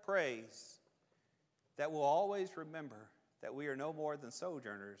there prays that we'll always remember that we are no more than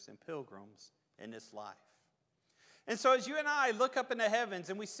sojourners and pilgrims in this life. And so as you and I look up in the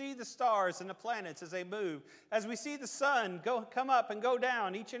heavens and we see the stars and the planets as they move, as we see the sun come up and go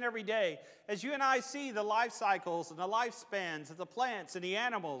down each and every day, as you and I see the life cycles and the lifespans of the plants and the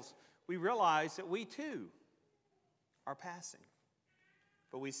animals, we realize that we too are passing.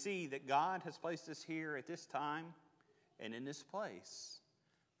 But we see that God has placed us here at this time and in this place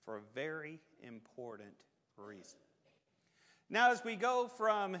for a very important reason. Now, as we go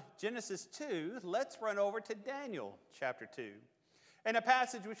from Genesis 2, let's run over to Daniel chapter 2, and a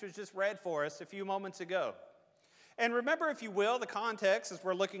passage which was just read for us a few moments ago. And remember, if you will, the context as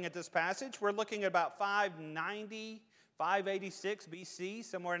we're looking at this passage. We're looking at about 590, 586 BC,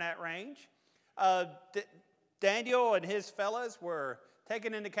 somewhere in that range. Daniel and his fellows were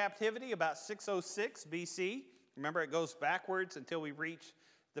taken into captivity about 606 BC. Remember, it goes backwards until we reach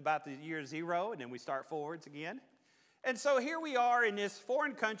about the year 0, and then we start forwards again. And so here we are in this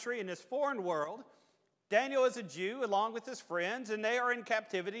foreign country, in this foreign world. Daniel is a Jew along with his friends, and they are in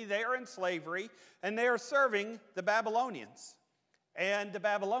captivity, they are in slavery, and they are serving the Babylonians. And the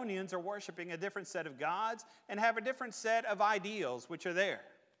Babylonians are worshiping a different set of gods and have a different set of ideals which are there.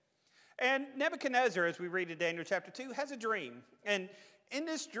 And Nebuchadnezzar, as we read in Daniel chapter 2, has a dream. And in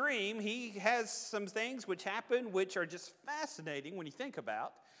this dream, he has some things which happen which are just fascinating when you think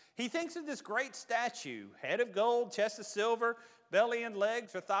about. He thinks of this great statue, head of gold, chest of silver, belly and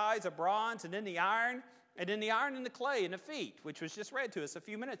legs or thighs of bronze, and then the iron and the clay and the feet, which was just read to us a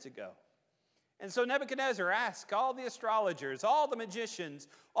few minutes ago. And so Nebuchadnezzar asks all the astrologers, all the magicians,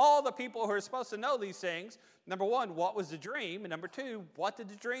 all the people who are supposed to know these things, number one, what was the dream? And number two, what did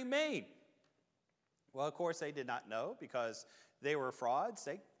the dream mean? Well, of course, they did not know because they were frauds.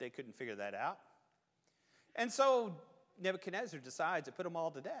 They couldn't figure that out. And so Nebuchadnezzar decides to put them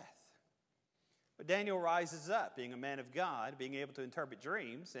all to death. But Daniel rises up, being a man of God, being able to interpret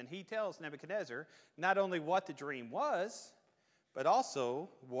dreams, and he tells Nebuchadnezzar not only what the dream was, but also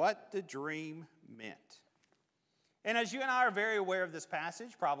what the dream meant. And as you and I are very aware of this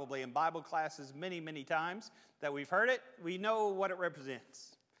passage, probably in Bible classes many, many times that we've heard it, we know what it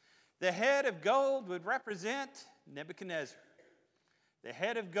represents. The head of gold would represent Nebuchadnezzar. The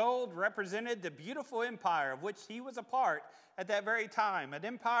head of gold represented the beautiful empire of which he was a part at that very time, an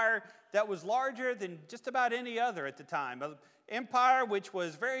empire that was larger than just about any other at the time, an empire which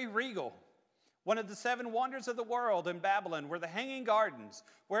was very regal. One of the 7 wonders of the world in Babylon were the Hanging Gardens,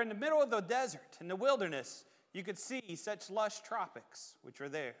 where in the middle of the desert, in the wilderness, you could see such lush tropics which are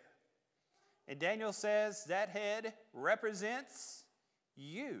there. And Daniel says that head represents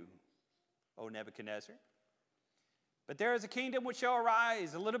you, O Nebuchadnezzar. But there is a kingdom which shall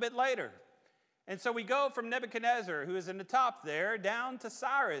arise a little bit later. And so we go from Nebuchadnezzar, who is in the top there, down to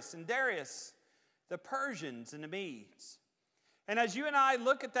Cyrus and Darius, the Persians and the Medes. And as you and I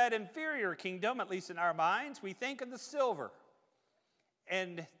look at that inferior kingdom, at least in our minds, we think of the silver.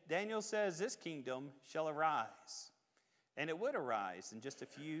 And Daniel says this kingdom shall arise. And it would arise in just a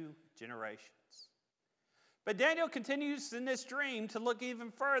few generations. But Daniel continues in this dream to look even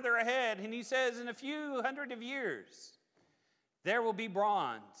further ahead, and he says in a few hundred of years, there will be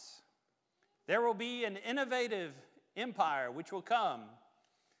bronze. There will be an innovative empire which will come.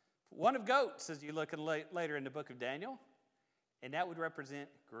 One of goats, as you look later in the book of Daniel, and that would represent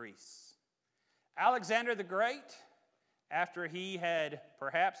Greece. Alexander the Great, after he had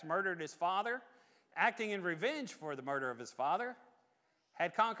perhaps murdered his father, acting in revenge for the murder of his father,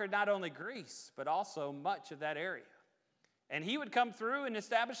 had conquered not only Greece, but also much of that area. And he would come through and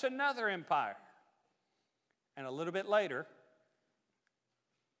establish another empire. And a little bit later,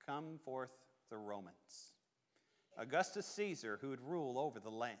 come forth the Romans. Augustus Caesar, who would rule over the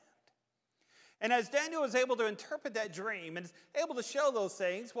land. And as Daniel is able to interpret that dream and is able to show those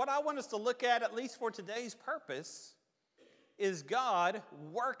things, what I want us to look at least for today's purpose, is God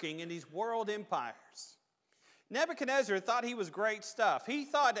working in these world empires. Nebuchadnezzar thought he was great stuff. He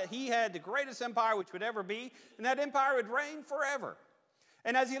thought that he had the greatest empire which would ever be, and that empire would reign forever.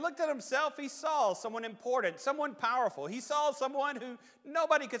 And as he looked at himself, he saw someone important, someone powerful. He saw someone who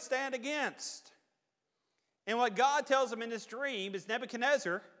nobody could stand against. And what God tells him in this dream is,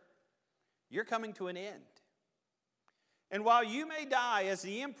 Nebuchadnezzar, you're coming to an end. And while you may die as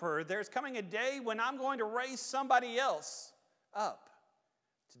the emperor, there's coming a day when I'm going to raise somebody else up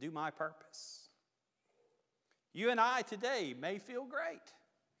to do my purpose. You and I today may feel great.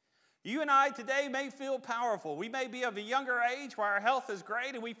 You and I today may feel powerful. We may be of a younger age where our health is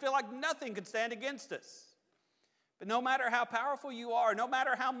great and we feel like nothing can stand against us. But no matter how powerful you are, no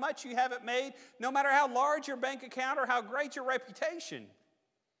matter how much you have it made, no matter how large your bank account or how great your reputation,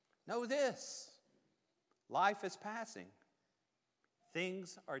 know this: life is passing.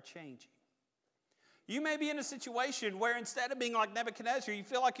 Things are changing. You may be in a situation where instead of being like Nebuchadnezzar, you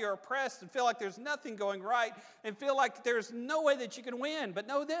feel like you're oppressed and feel like there's nothing going right and feel like there's no way that you can win. But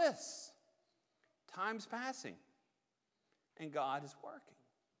know this: time's passing and God is working.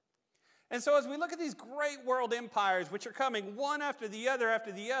 And so as we look at these great world empires which are coming one after the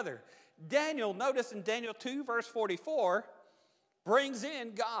other, Daniel, notice in Daniel 2 verse 44, brings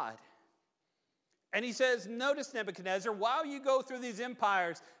in God. And he says, notice Nebuchadnezzar, while you go through these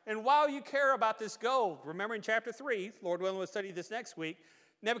empires and while you care about this gold, remember in chapter 3, Lord willing we'll study this next week,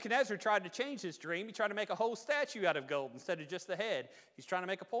 Nebuchadnezzar tried to change his dream. He tried to make a whole statue out of gold instead of just the head. He's trying to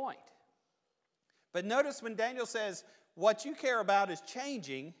make a point. But notice when Daniel says, what you care about is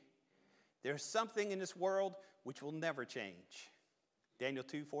changing, there's something in this world which will never change. Daniel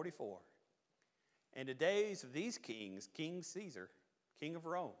 2:44. In the days of these kings, King Caesar, king of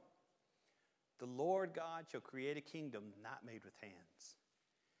Rome, the Lord God shall create a kingdom not made with hands,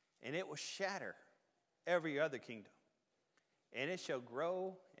 and it will shatter every other kingdom, and it shall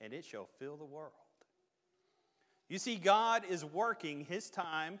grow, and it shall fill the world. You see, God is working his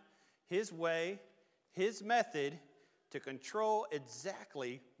time, his way, his method to control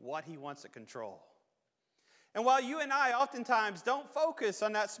exactly what he wants to control. And while you and I oftentimes don't focus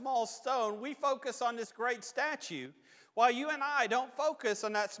on that small stone, we focus on this great statue. While you and I don't focus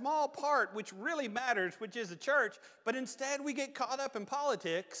on that small part which really matters, which is the church, but instead we get caught up in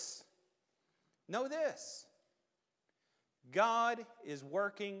politics, know this: God is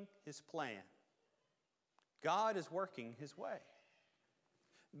working his plan. God is working his way.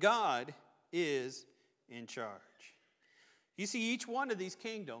 God is in charge. You see, each one of these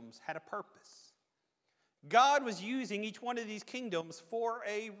kingdoms had a purpose. God was using each one of these kingdoms for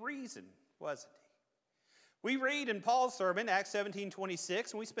a reason, wasn't he? We read in Paul's sermon, Acts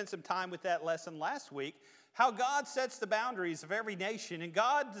 17:26, and we spent some time with that lesson last week, how God sets the boundaries of every nation, and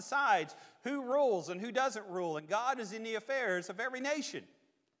God decides who rules and who doesn't rule, and God is in the affairs of every nation.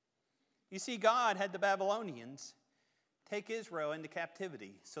 You see, God had the Babylonians take Israel into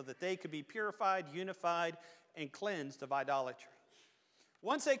captivity so that they could be purified, unified, and cleansed of idolatry.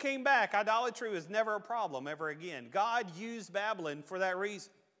 Once they came back, idolatry was never a problem ever again. God used Babylon for that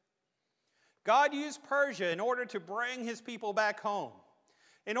reason. God used Persia in order to bring his people back home,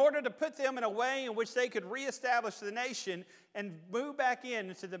 in order to put them in a way in which they could reestablish the nation and move back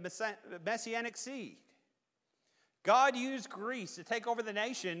into the Messianic seed. God used Greece to take over the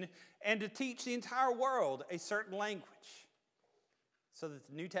nation and to teach the entire world a certain language so that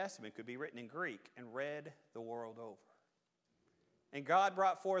the New Testament could be written in Greek and read the world over. And God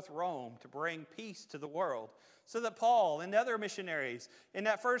brought forth Rome to bring peace to the world so that Paul and other missionaries in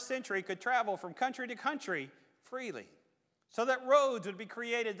that first century could travel from country to country freely, so that roads would be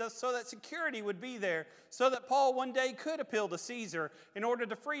created, so that security would be there, so that Paul one day could appeal to Caesar in order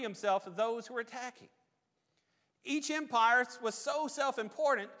to free himself of those who were attacking. Each empire was so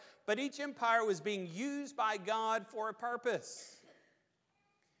self-important, but each empire was being used by God for a purpose.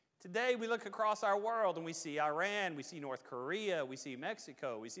 Today we look across our world and we see Iran, we see North Korea, we see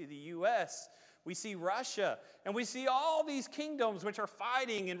Mexico, we see the U.S., we see Russia, and we see all these kingdoms which are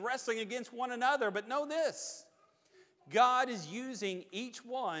fighting and wrestling against one another. But know this: God is using each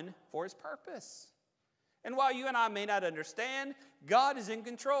one for his purpose. And while you and I may not understand, God is in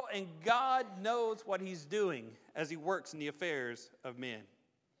control, and God knows what he's doing as he works in the affairs of men.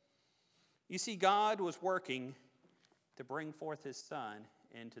 You see, God was working to bring forth his Son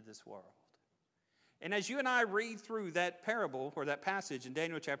into this world. And as you and I read through that parable or that passage in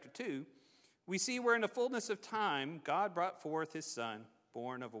Daniel chapter 2, we see where in the fullness of time, God brought forth his Son,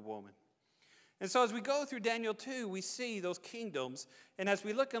 born of a woman. And so as we go through Daniel 2, we see those kingdoms. And as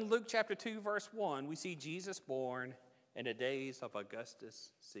we look in Luke chapter 2, verse 1, we see Jesus born in the days of Augustus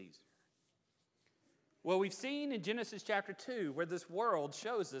Caesar. Well, we've seen in Genesis chapter 2 where this world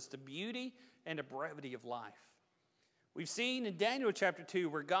shows us the beauty and the brevity of life. We've seen in Daniel chapter 2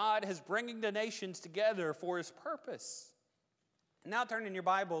 where God is bringing the nations together for his purpose. Now turn in your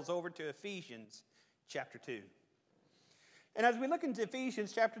Bibles over to Ephesians chapter 2. And as we look into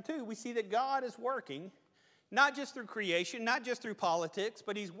Ephesians chapter 2, we see that God is working not just through creation, not just through politics,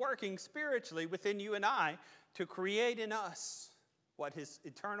 but he's working spiritually within you and I to create in us what his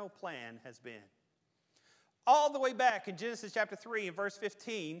eternal plan has been. All the way back in Genesis chapter 3 and verse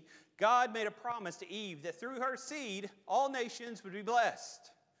 15, God made a promise to Eve that through her seed, all nations would be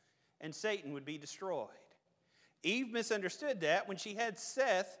blessed and Satan would be destroyed. Eve misunderstood that. When she had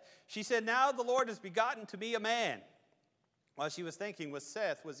Seth, she said, now the Lord has begotten to me a man. While she was thinking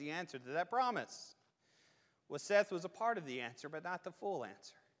Seth was the answer to that promise. Seth was a part of the answer, but not the full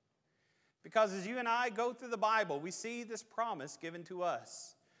answer. Because as you and I go through the Bible, we see this promise given to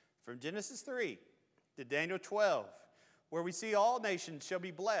us from Genesis 3 to Daniel 12, where we see all nations shall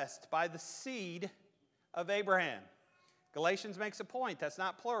be blessed by the seed of Abraham. Galatians makes a point. That's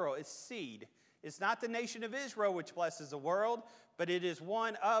not plural. It's seed. It's not the nation of Israel which blesses the world, but it is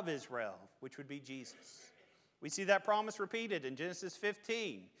one of Israel, which would be Jesus. We see that promise repeated in Genesis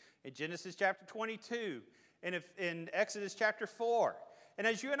 15, in Genesis chapter 22, and in Exodus chapter 4. And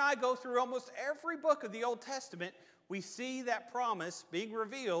as you and I go through almost every book of the Old Testament, we see that promise being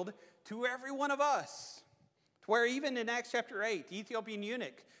revealed to every one of us. To where even in Acts chapter 8, the Ethiopian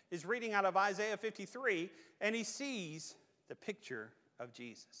eunuch is reading out of Isaiah 53, and he sees the picture of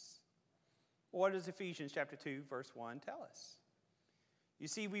Jesus. What does Ephesians chapter 2, verse 1 tell us? You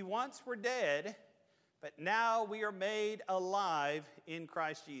see, we once were dead, but now we are made alive in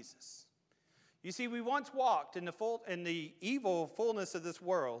Christ Jesus. You see, we once walked in the evil fullness of this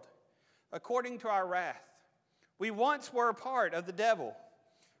world, according to our wrath. We once were a part of the devil.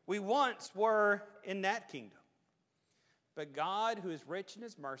 We once were in that kingdom. But God, who is rich in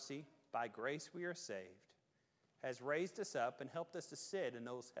his mercy, by grace we are saved, has raised us up and helped us to sit in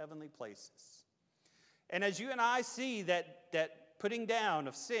those heavenly places. And as you and I see that putting down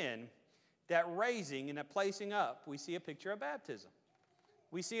of sin, that raising and that placing up, we see a picture of baptism.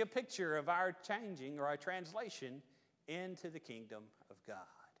 We see a picture of our changing or our translation into the kingdom of God.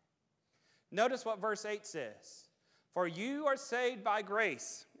 Notice what verse 8 says. For you are saved by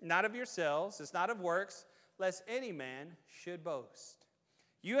grace, not of yourselves, it's not of works, lest any man should boast.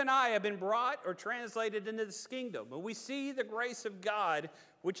 You and I have been brought or translated into this kingdom, and we see the grace of God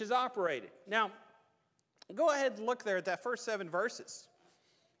which is operated. Now, go ahead and look there at that first 7 verses.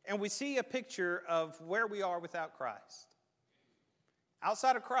 And we see a picture of where we are without Christ.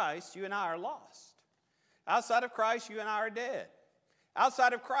 Outside of Christ, you and I are lost. Outside of Christ, you and I are dead.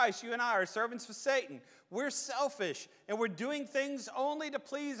 Outside of Christ, you and I are servants of Satan. We're selfish, and we're doing things only to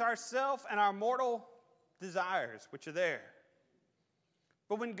please ourselves and our mortal desires, which are there.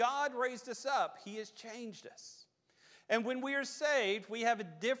 But when God raised us up, he has changed us. And when we are saved, we have a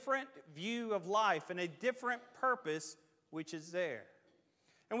different view of life and a different purpose, which is there.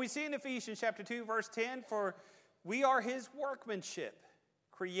 And we see in Ephesians chapter 2, verse 10, for we are his workmanship,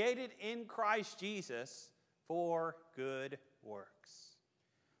 created in Christ Jesus for good works.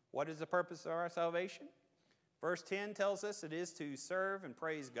 What is the purpose of our salvation? Verse 10 tells us it is to serve and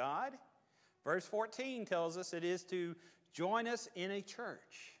praise God. Verse 14 tells us it is to join us in a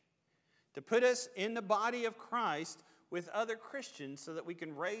church, to put us in the body of Christ with other Christians so that we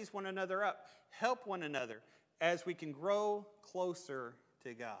can raise one another up, help one another as we can grow closer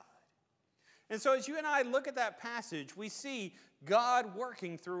to God. And so as you and I look at that passage, we see God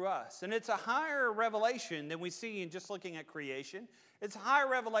working through us. And it's a higher revelation than we see in just looking at creation. It's a higher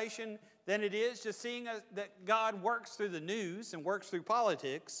revelation than it is just seeing that God works through the news and works through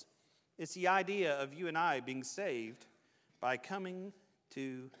politics. It's the idea of you and I being saved by coming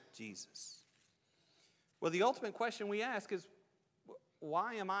to Jesus. Well, the ultimate question we ask is,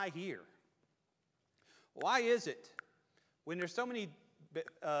 why am I here? Why is it when there's so many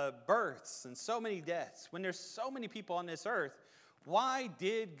births and so many deaths, when there's so many people on this earth, why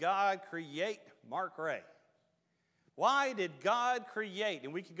did God create Mark Ray? Why did God create,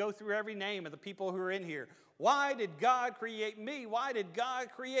 and we could go through every name of the people who are in here, why did God create me? Why did God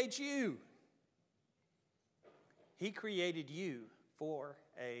create you? He created you for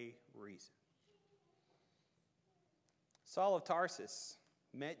a reason. Saul of Tarsus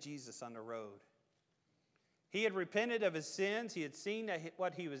met Jesus on the road. He had repented of his sins. He had seen that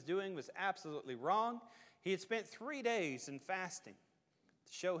what he was doing was absolutely wrong. He had spent 3 days in fasting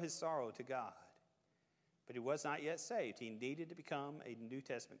to show his sorrow to God. But he was not yet saved. He needed to become a New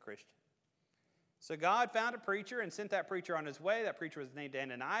Testament Christian. So God found a preacher and sent that preacher on his way. That preacher was named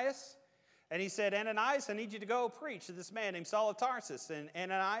Ananias. And he said, Ananias, I need you to go preach to this man named Saul of Tarsus. And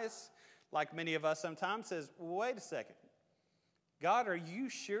Ananias, like many of us sometimes, says, wait a second. God, are you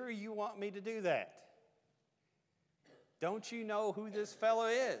sure you want me to do that? Don't you know who this fellow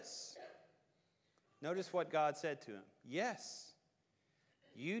is? Notice what God said to him. Yes,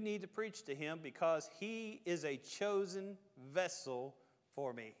 you need to preach to him because he is a chosen vessel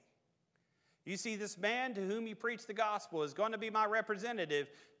for me. You see, this man to whom you preach the gospel is going to be my representative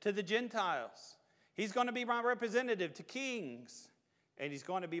to the Gentiles. He's going to be my representative to kings, and he's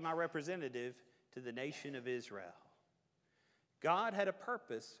going to be my representative to the nation of Israel. God had a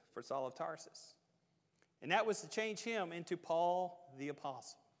purpose for Saul of Tarsus, and that was to change him into Paul the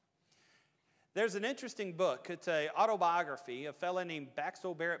Apostle. There's an interesting book. It's an autobiography of a fellow named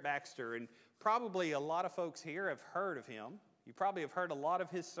Baxter Barrett Baxter, and probably a lot of folks here have heard of him. You probably have heard a lot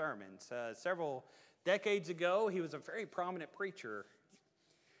of his sermons. Several decades ago, he was a very prominent preacher.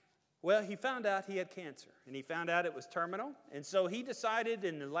 Well, he found out he had cancer, and he found out it was terminal, and so he decided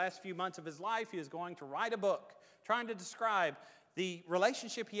in the last few months of his life he was going to write a book trying to describe the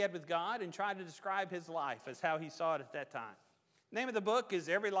relationship he had with God and trying to describe his life as how he saw it at that time. The name of the book is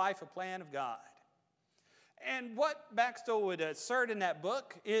Every Life a Plan of God. And what Baxter would assert in that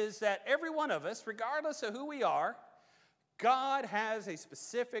book is that every one of us, regardless of who we are, God has a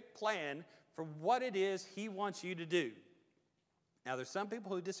specific plan for what it is he wants you to do. Now, there's some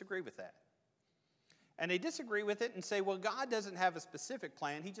people who disagree with that. And they disagree with it and say, well, God doesn't have a specific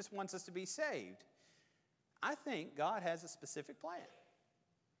plan. He just wants us to be saved. I think God has a specific plan.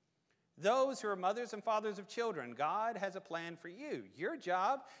 Those who are mothers and fathers of children, God has a plan for you. Your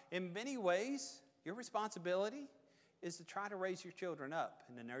job, in many ways, your responsibility is to try to raise your children up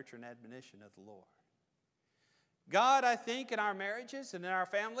in the nurture and admonition of the Lord. God, I think, in our marriages and in our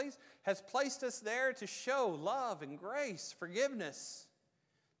families has placed us there to show love and grace, forgiveness,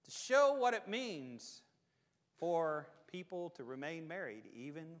 to show what it means for people to remain married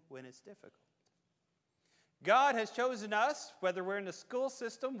even when it's difficult. God has chosen us, whether we're in the school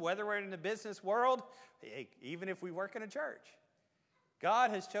system, whether we're in the business world, even if we work in a church. God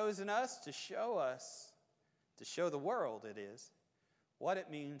has chosen us, to show the world, it is, what it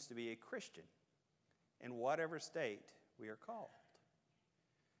means to be a Christian in whatever state we are called.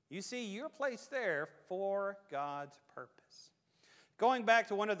 You see, you're placed there for God's purpose. Going back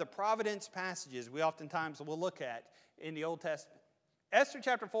to one of the providence passages we oftentimes will look at in the Old Testament. Esther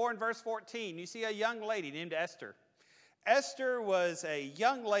chapter 4 and verse 14, you see a young lady named Esther. Esther was a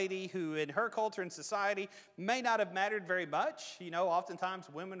young lady who in her culture and society may not have mattered very much. You know, oftentimes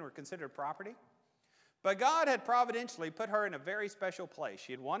women were considered property. But God had providentially put her in a very special place.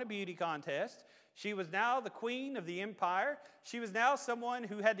 She had won a beauty contest. She was now the queen of the empire. She was now someone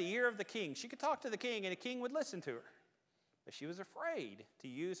who had the ear of the king. She could talk to the king and the king would listen to her. But she was afraid to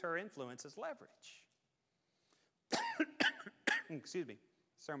use her influence as leverage. Excuse me,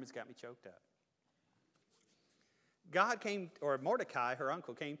 sermon's got me choked up. Mordecai, her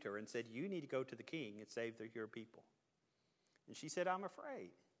uncle, came to her and said, you need to go to the king and save your people. And she said, I'm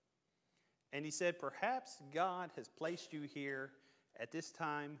afraid. And he said, perhaps God has placed you here at this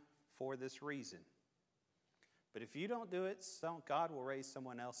time for this reason. But if you don't do it, God will raise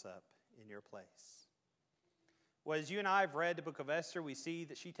someone else up in your place. Well, as you and I have read the book of Esther, we see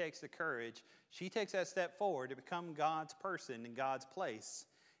that she takes the courage. She takes that step forward to become God's person in God's place,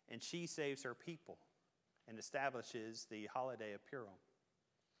 and she saves her people and establishes the holiday of Purim.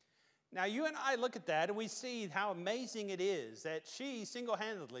 Now, you and I look at that, and we see how amazing it is that she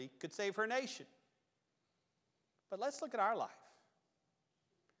single-handedly could save her nation. But let's look at our life.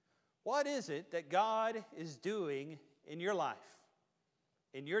 What is it that God is doing in your life,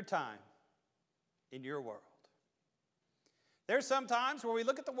 in your time, in your world? There's some times where we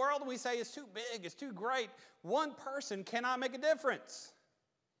look at the world and we say it's too big, it's too great. One person cannot make a difference.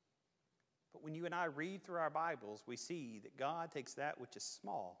 But when you and I read through our Bibles, we see that God takes that which is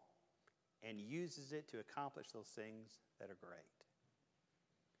small and uses it to accomplish those things that are great.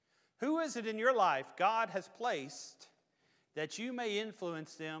 Who is it in your life God has placed that you may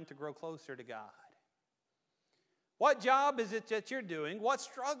influence them to grow closer to God? What job is it that you're doing? What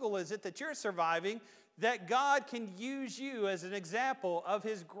struggle is it that you're surviving that God can use you as an example of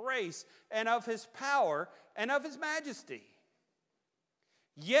His grace and of His power and of His majesty?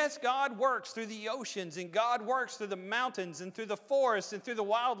 Yes, God works through the oceans and God works through the mountains and through the forests and through the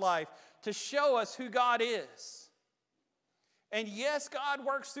wildlife to show us who God is. And yes, God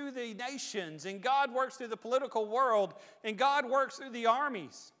works through the nations and God works through the political world and God works through the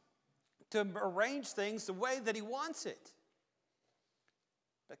armies to arrange things the way that He wants it.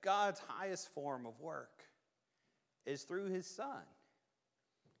 But God's highest form of work is through His Son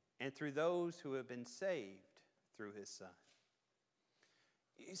and through those who have been saved through His Son.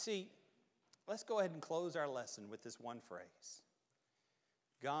 You see, let's go ahead and close our lesson with this one phrase.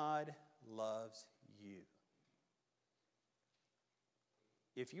 God loves you.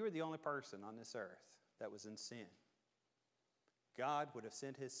 If you were the only person on this earth that was in sin, God would have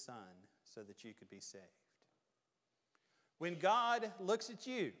sent His Son so that you could be saved. When God looks at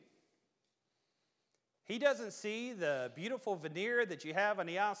you, He doesn't see the beautiful veneer that you have on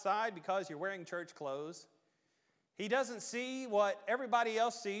the outside because you're wearing church clothes. He doesn't see what everybody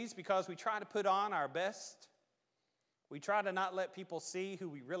else sees because we try to put on our best. We try to not let people see who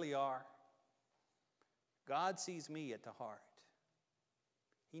we really are. God sees me at the heart.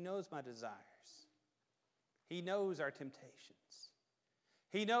 He knows my desires. He knows our temptations.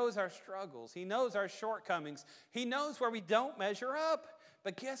 He knows our struggles. He knows our shortcomings. He knows where we don't measure up.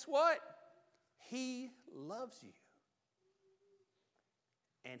 But guess what? He loves you.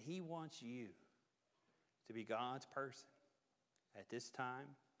 And He wants you to be God's person at this time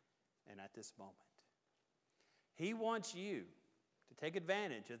and at this moment. He wants you to take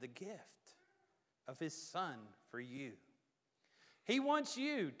advantage of the gift of His Son for you. He wants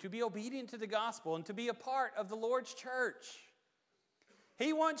you to be obedient to the gospel and to be a part of the Lord's church.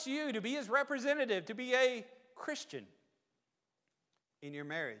 He wants you to be His representative, to be a Christian in your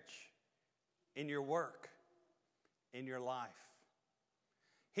marriage, in your work, in your life.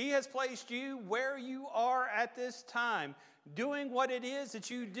 He has placed you where you are at this time, doing what it is that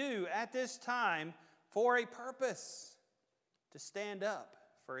you do at this time for a purpose, to stand up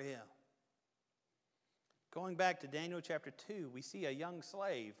for Him. Going back to Daniel chapter 2, we see a young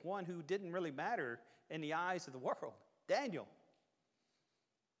slave, one who didn't really matter in the eyes of the world, Daniel.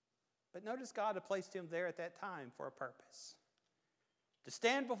 But notice God had placed him there at that time for a purpose. To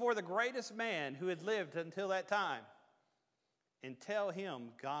stand before the greatest man who had lived until that time and tell him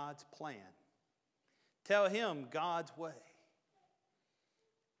God's plan. Tell him God's way.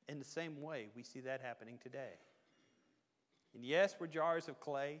 In the same way, we see that happening today. And yes, we're jars of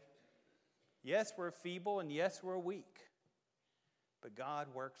clay. Yes, we're feeble, and yes, we're weak. But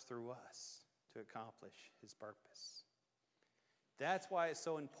God works through us to accomplish His purpose. That's why it's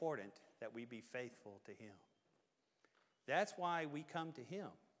so important that we be faithful to Him. That's why we come to Him,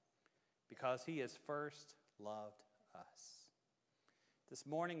 because He has first loved us. This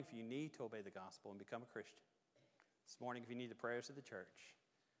morning, if you need to obey the gospel and become a Christian, this morning, if you need the prayers of the church,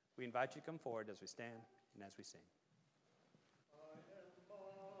 we invite you to come forward as we stand and as we sing.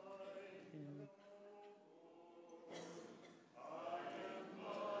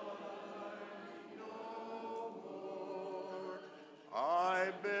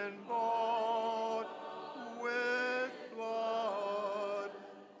 I've been bought with blood.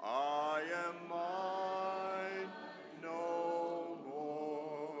 I am mine no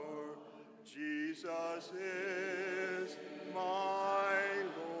more. Jesus is my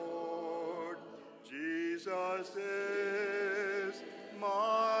Lord. Jesus is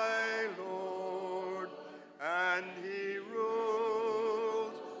my Lord, and He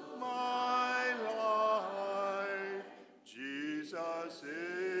rules my life. Jesus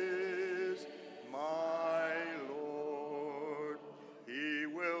is my Lord. He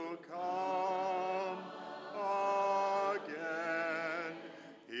will come again.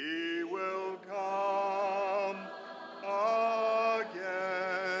 He will come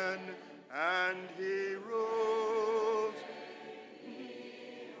again, and He rules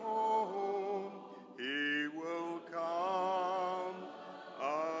home. He will come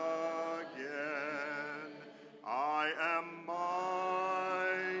again. I am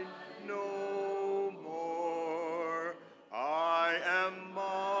mine no more. I am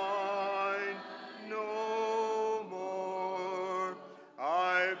mine no more.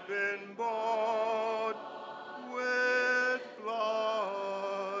 I've been bought with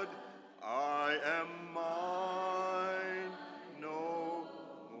blood. I am mine no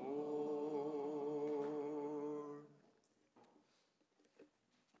more.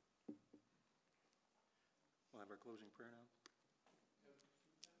 We'll have our closing prayer now. Okay.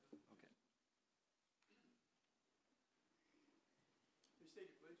 Be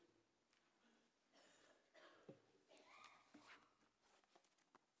seated, please.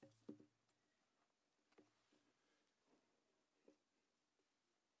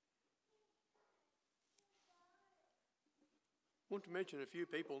 I want to mention a few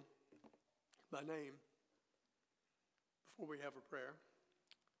people by name before we have a prayer.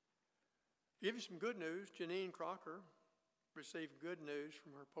 Give you some good news. Janine Crocker received good news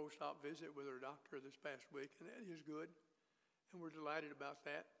from her post-op visit with her doctor this past week, and that is good, and we're delighted about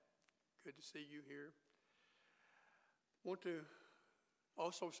that. Good to see you here. Want to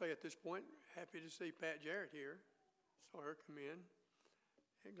also say at this point, happy to see Pat Jarrett here. Saw her come in,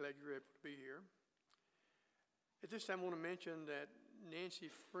 and glad you're able to be here. At this time, I want to mention that Nancy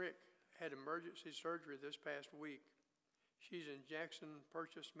Frick had emergency surgery this past week. She's in Jackson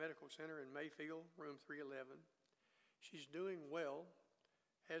Purchase Medical Center in Mayfield, room 311. She's doing well,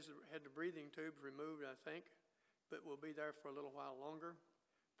 had the breathing tubes removed, I think, but will be there for a little while longer.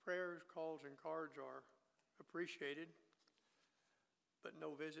 Prayers, calls, and cards are appreciated, but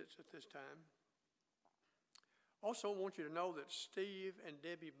no visits at this time. Also, I want you to know that Steve and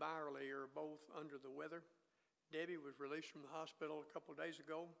Debbie Byerly are both under the weather. Debbie was released from the hospital a couple of days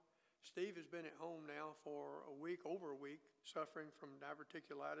ago. Steve has been at home now for over a week, suffering from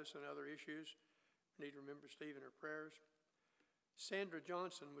diverticulitis and other issues. We need to remember Steve in our prayers. Sandra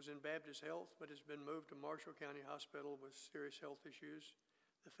Johnson was in Baptist Health, but has been moved to Marshall County Hospital with serious health issues.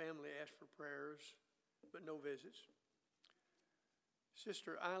 The family asked for prayers, but no visits.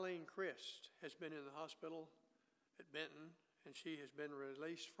 Sister Eileen Christ has been in the hospital at Benton, and she has been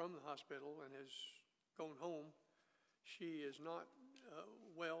released from the hospital and has gone home. She is not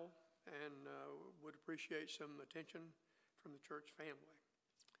well and would appreciate some attention from the church family.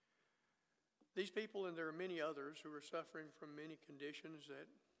 These people, and there are many others who are suffering from many conditions that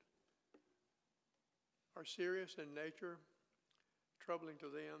are serious in nature, troubling to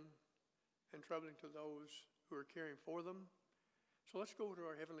them and troubling to those who are caring for them. So let's go to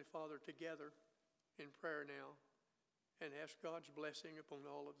our Heavenly Father together in prayer now and ask God's blessing upon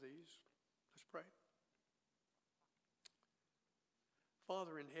all of these. Let's pray.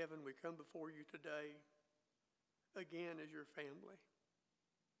 Father in heaven, we come before you today again as your family,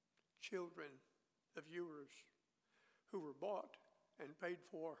 children of yours who were bought and paid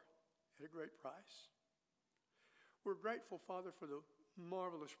for at a great price. We're grateful, Father, for the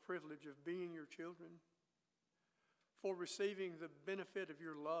marvelous privilege of being your children, for receiving the benefit of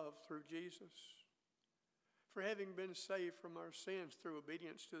your love through Jesus, for having been saved from our sins through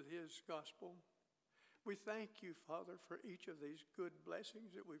obedience to his gospel. We thank you, Father, for each of these good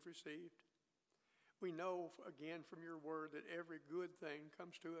blessings that we've received. We know, again, from your word that every good thing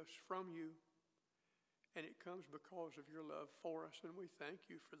comes to us from you, and it comes because of your love for us, and we thank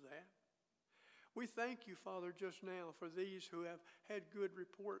you for that. We thank you, Father, just now for these who have had good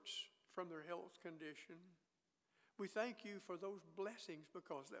reports from their health condition. We thank you for those blessings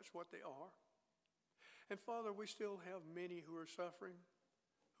because that's what they are. And Father, we still have many who are suffering,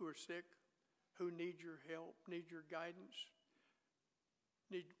 who are sick, who need your help, need your guidance,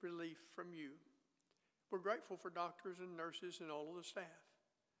 need relief from you. We're grateful for doctors and nurses and all of the staff,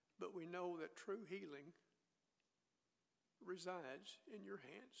 but we know that true healing resides in your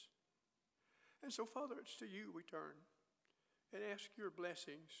hands. And so, Father, it's to you we turn and ask your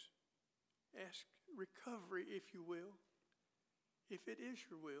blessings, ask recovery, if you will, if it is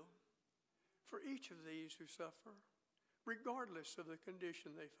your will, for each of these who suffer, regardless of the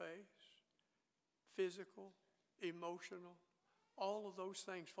condition they face, physical, emotional, all of those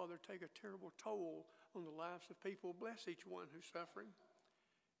things, Father, take a terrible toll on the lives of people. Bless each one who's suffering.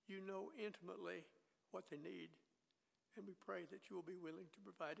 You know intimately what they need, and we pray that you will be willing to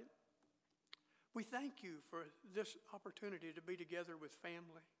provide it. We thank you for this opportunity to be together with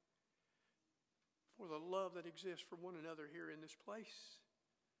family, for the love that exists for one another here in this place.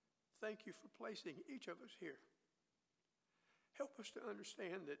 Thank you for placing each of us here. Help us to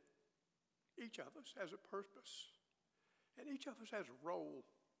understand that each of us has a purpose, and each of us has a role,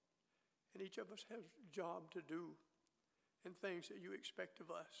 and each of us has a job to do and things that you expect of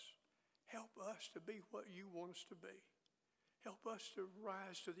us. Help us to be what you want us to be. Help us to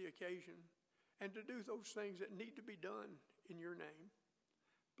rise to the occasion and to do those things that need to be done in your name.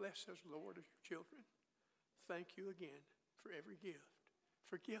 Bless us, Lord, as your children. Thank you again for every gift.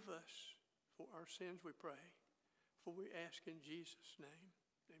 Forgive us for our sins, we pray, for we ask in Jesus' name.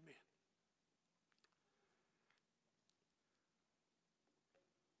 Amen.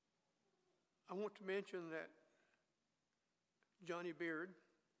 I want to mention that Johnny Beard,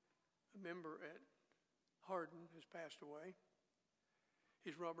 a member at Hardin, has passed away.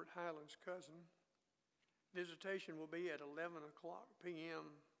 He's Robert Highland's cousin. Visitation will be at 11 o'clock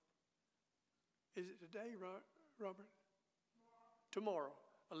p.m. Is it today, Robert? Tomorrow,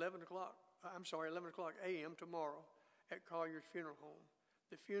 11 o'clock a.m. tomorrow at Collier's Funeral Home.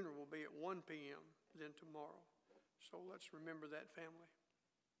 The funeral will be at 1 p.m. then tomorrow. So let's remember that family.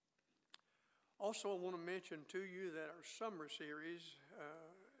 Also, I want to mention to you that our summer series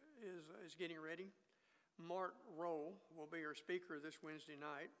is getting ready. Mark Rowe will be our speaker this Wednesday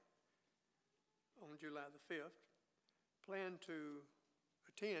night on July the 5th. Plan to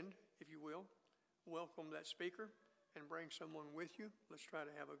attend, if you will, welcome that speaker, and bring someone with you. Let's try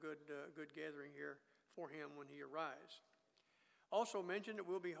to have a good gathering here for him when he arrives. Also mentioned that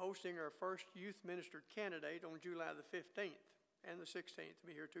we'll be hosting our first youth minister candidate on July the 15th and the 16th. We'll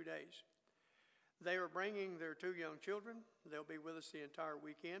be here 2 days. They are bringing their 2 young children. They'll be with us the entire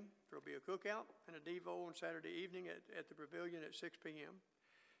weekend. There'll be a cookout and a Devo on Saturday evening at the Pavilion at 6 p.m.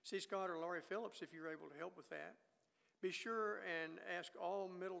 See Scott or Laurie Phillips if you're able to help with that. Be sure and ask all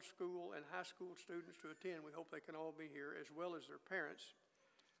middle school and high school students to attend. We hope they can all be here, as well as their parents.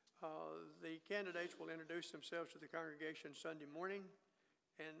 The candidates will introduce themselves to the congregation Sunday morning,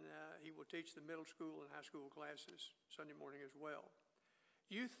 and he will teach the middle school and high school classes Sunday morning as well.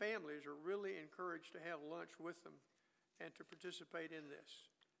 Youth families are really encouraged to have lunch with them and to participate in this.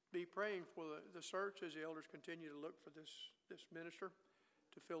 Be praying for the search as the elders continue to look for this minister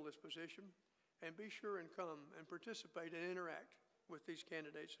to fill this position. And be sure and come and participate and interact with these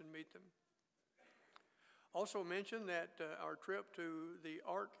candidates and meet them. Also mention that our trip to the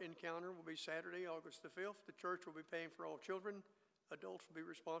ARC encounter will be Saturday, August the 5th. The church will be paying for all children. Adults will be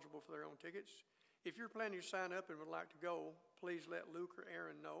responsible for their own tickets. If you're planning to sign up and would like to go, please let Luke or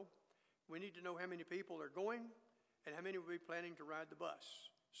Aaron know. We need to know how many people are going and how many will be planning to ride the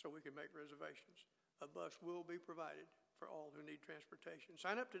bus so we can make reservations. A bus will be provided for all who need transportation.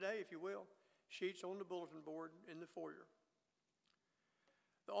 Sign up today if you will. Sheets on the bulletin board in the foyer.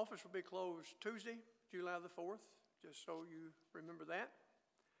 The office will be closed Tuesday, July the 4th, just so you remember that.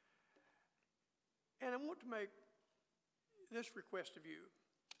 And I want to make this request of you.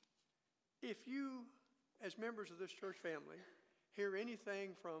 If you, as members of this church family, hear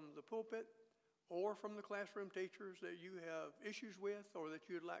anything from the pulpit or from the classroom teachers that you have issues with or that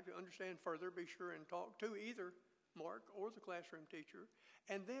you'd like to understand further, be sure and talk to either Mark or the classroom teacher.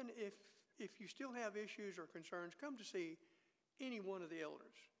 And then if you still have issues or concerns, come to see any one of the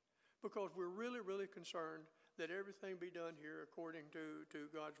elders, because we're really, really concerned that everything be done here according to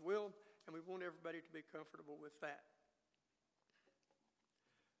God's will, and we want everybody to be comfortable with that.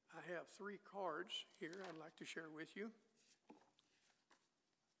 I have 3 cards here I'd like to share with you.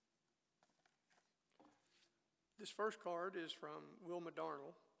 This first card is from Wilma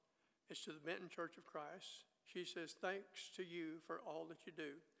Darnell. It's to the Benton Church of Christ. She says, "Thanks to you for all that you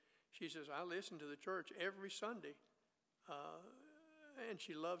do." She says, "I listen to the church every Sunday," and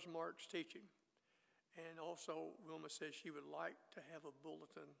she loves Mark's teaching. And also, Wilma says she would like to have a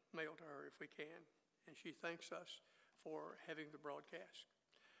bulletin mailed to her if we can, and she thanks us for having the broadcast.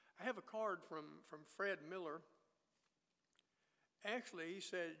 I have a card from Fred Miller. Actually, he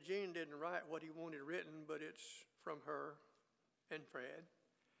said Gene didn't write what he wanted written, but it's from her and Fred.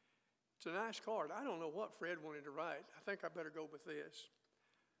 It's a nice card. I don't know what Fred wanted to write. I think I better go with this.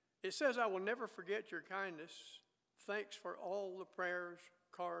 It says, "I will never forget your kindness. Thanks for all the prayers,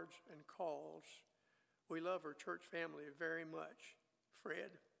 cards, and calls. We love our church family very much.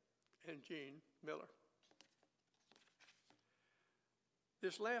 Fred and Jean Miller."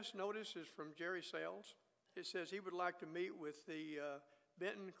 This last notice is from Jerry Sales. It says he would like to meet with the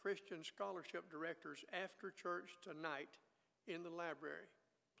Benton Christian Scholarship Directors after church tonight in the library.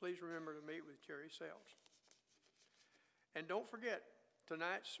 Please remember to meet with Jerry Sales. And don't forget,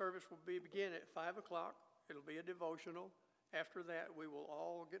 tonight's service will begin at 5 o'clock. It'll be a devotional. After that, we will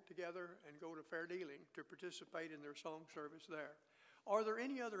all get together and go to Fair Dealing to participate in their song service there. Are there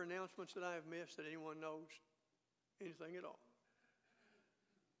any other announcements that I have missed that anyone knows? Anything at all?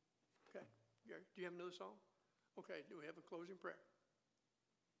 Okay. Gary, do you have another song? Okay. Do we have a closing prayer?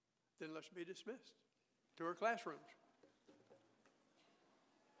 Then let's be dismissed to our classrooms.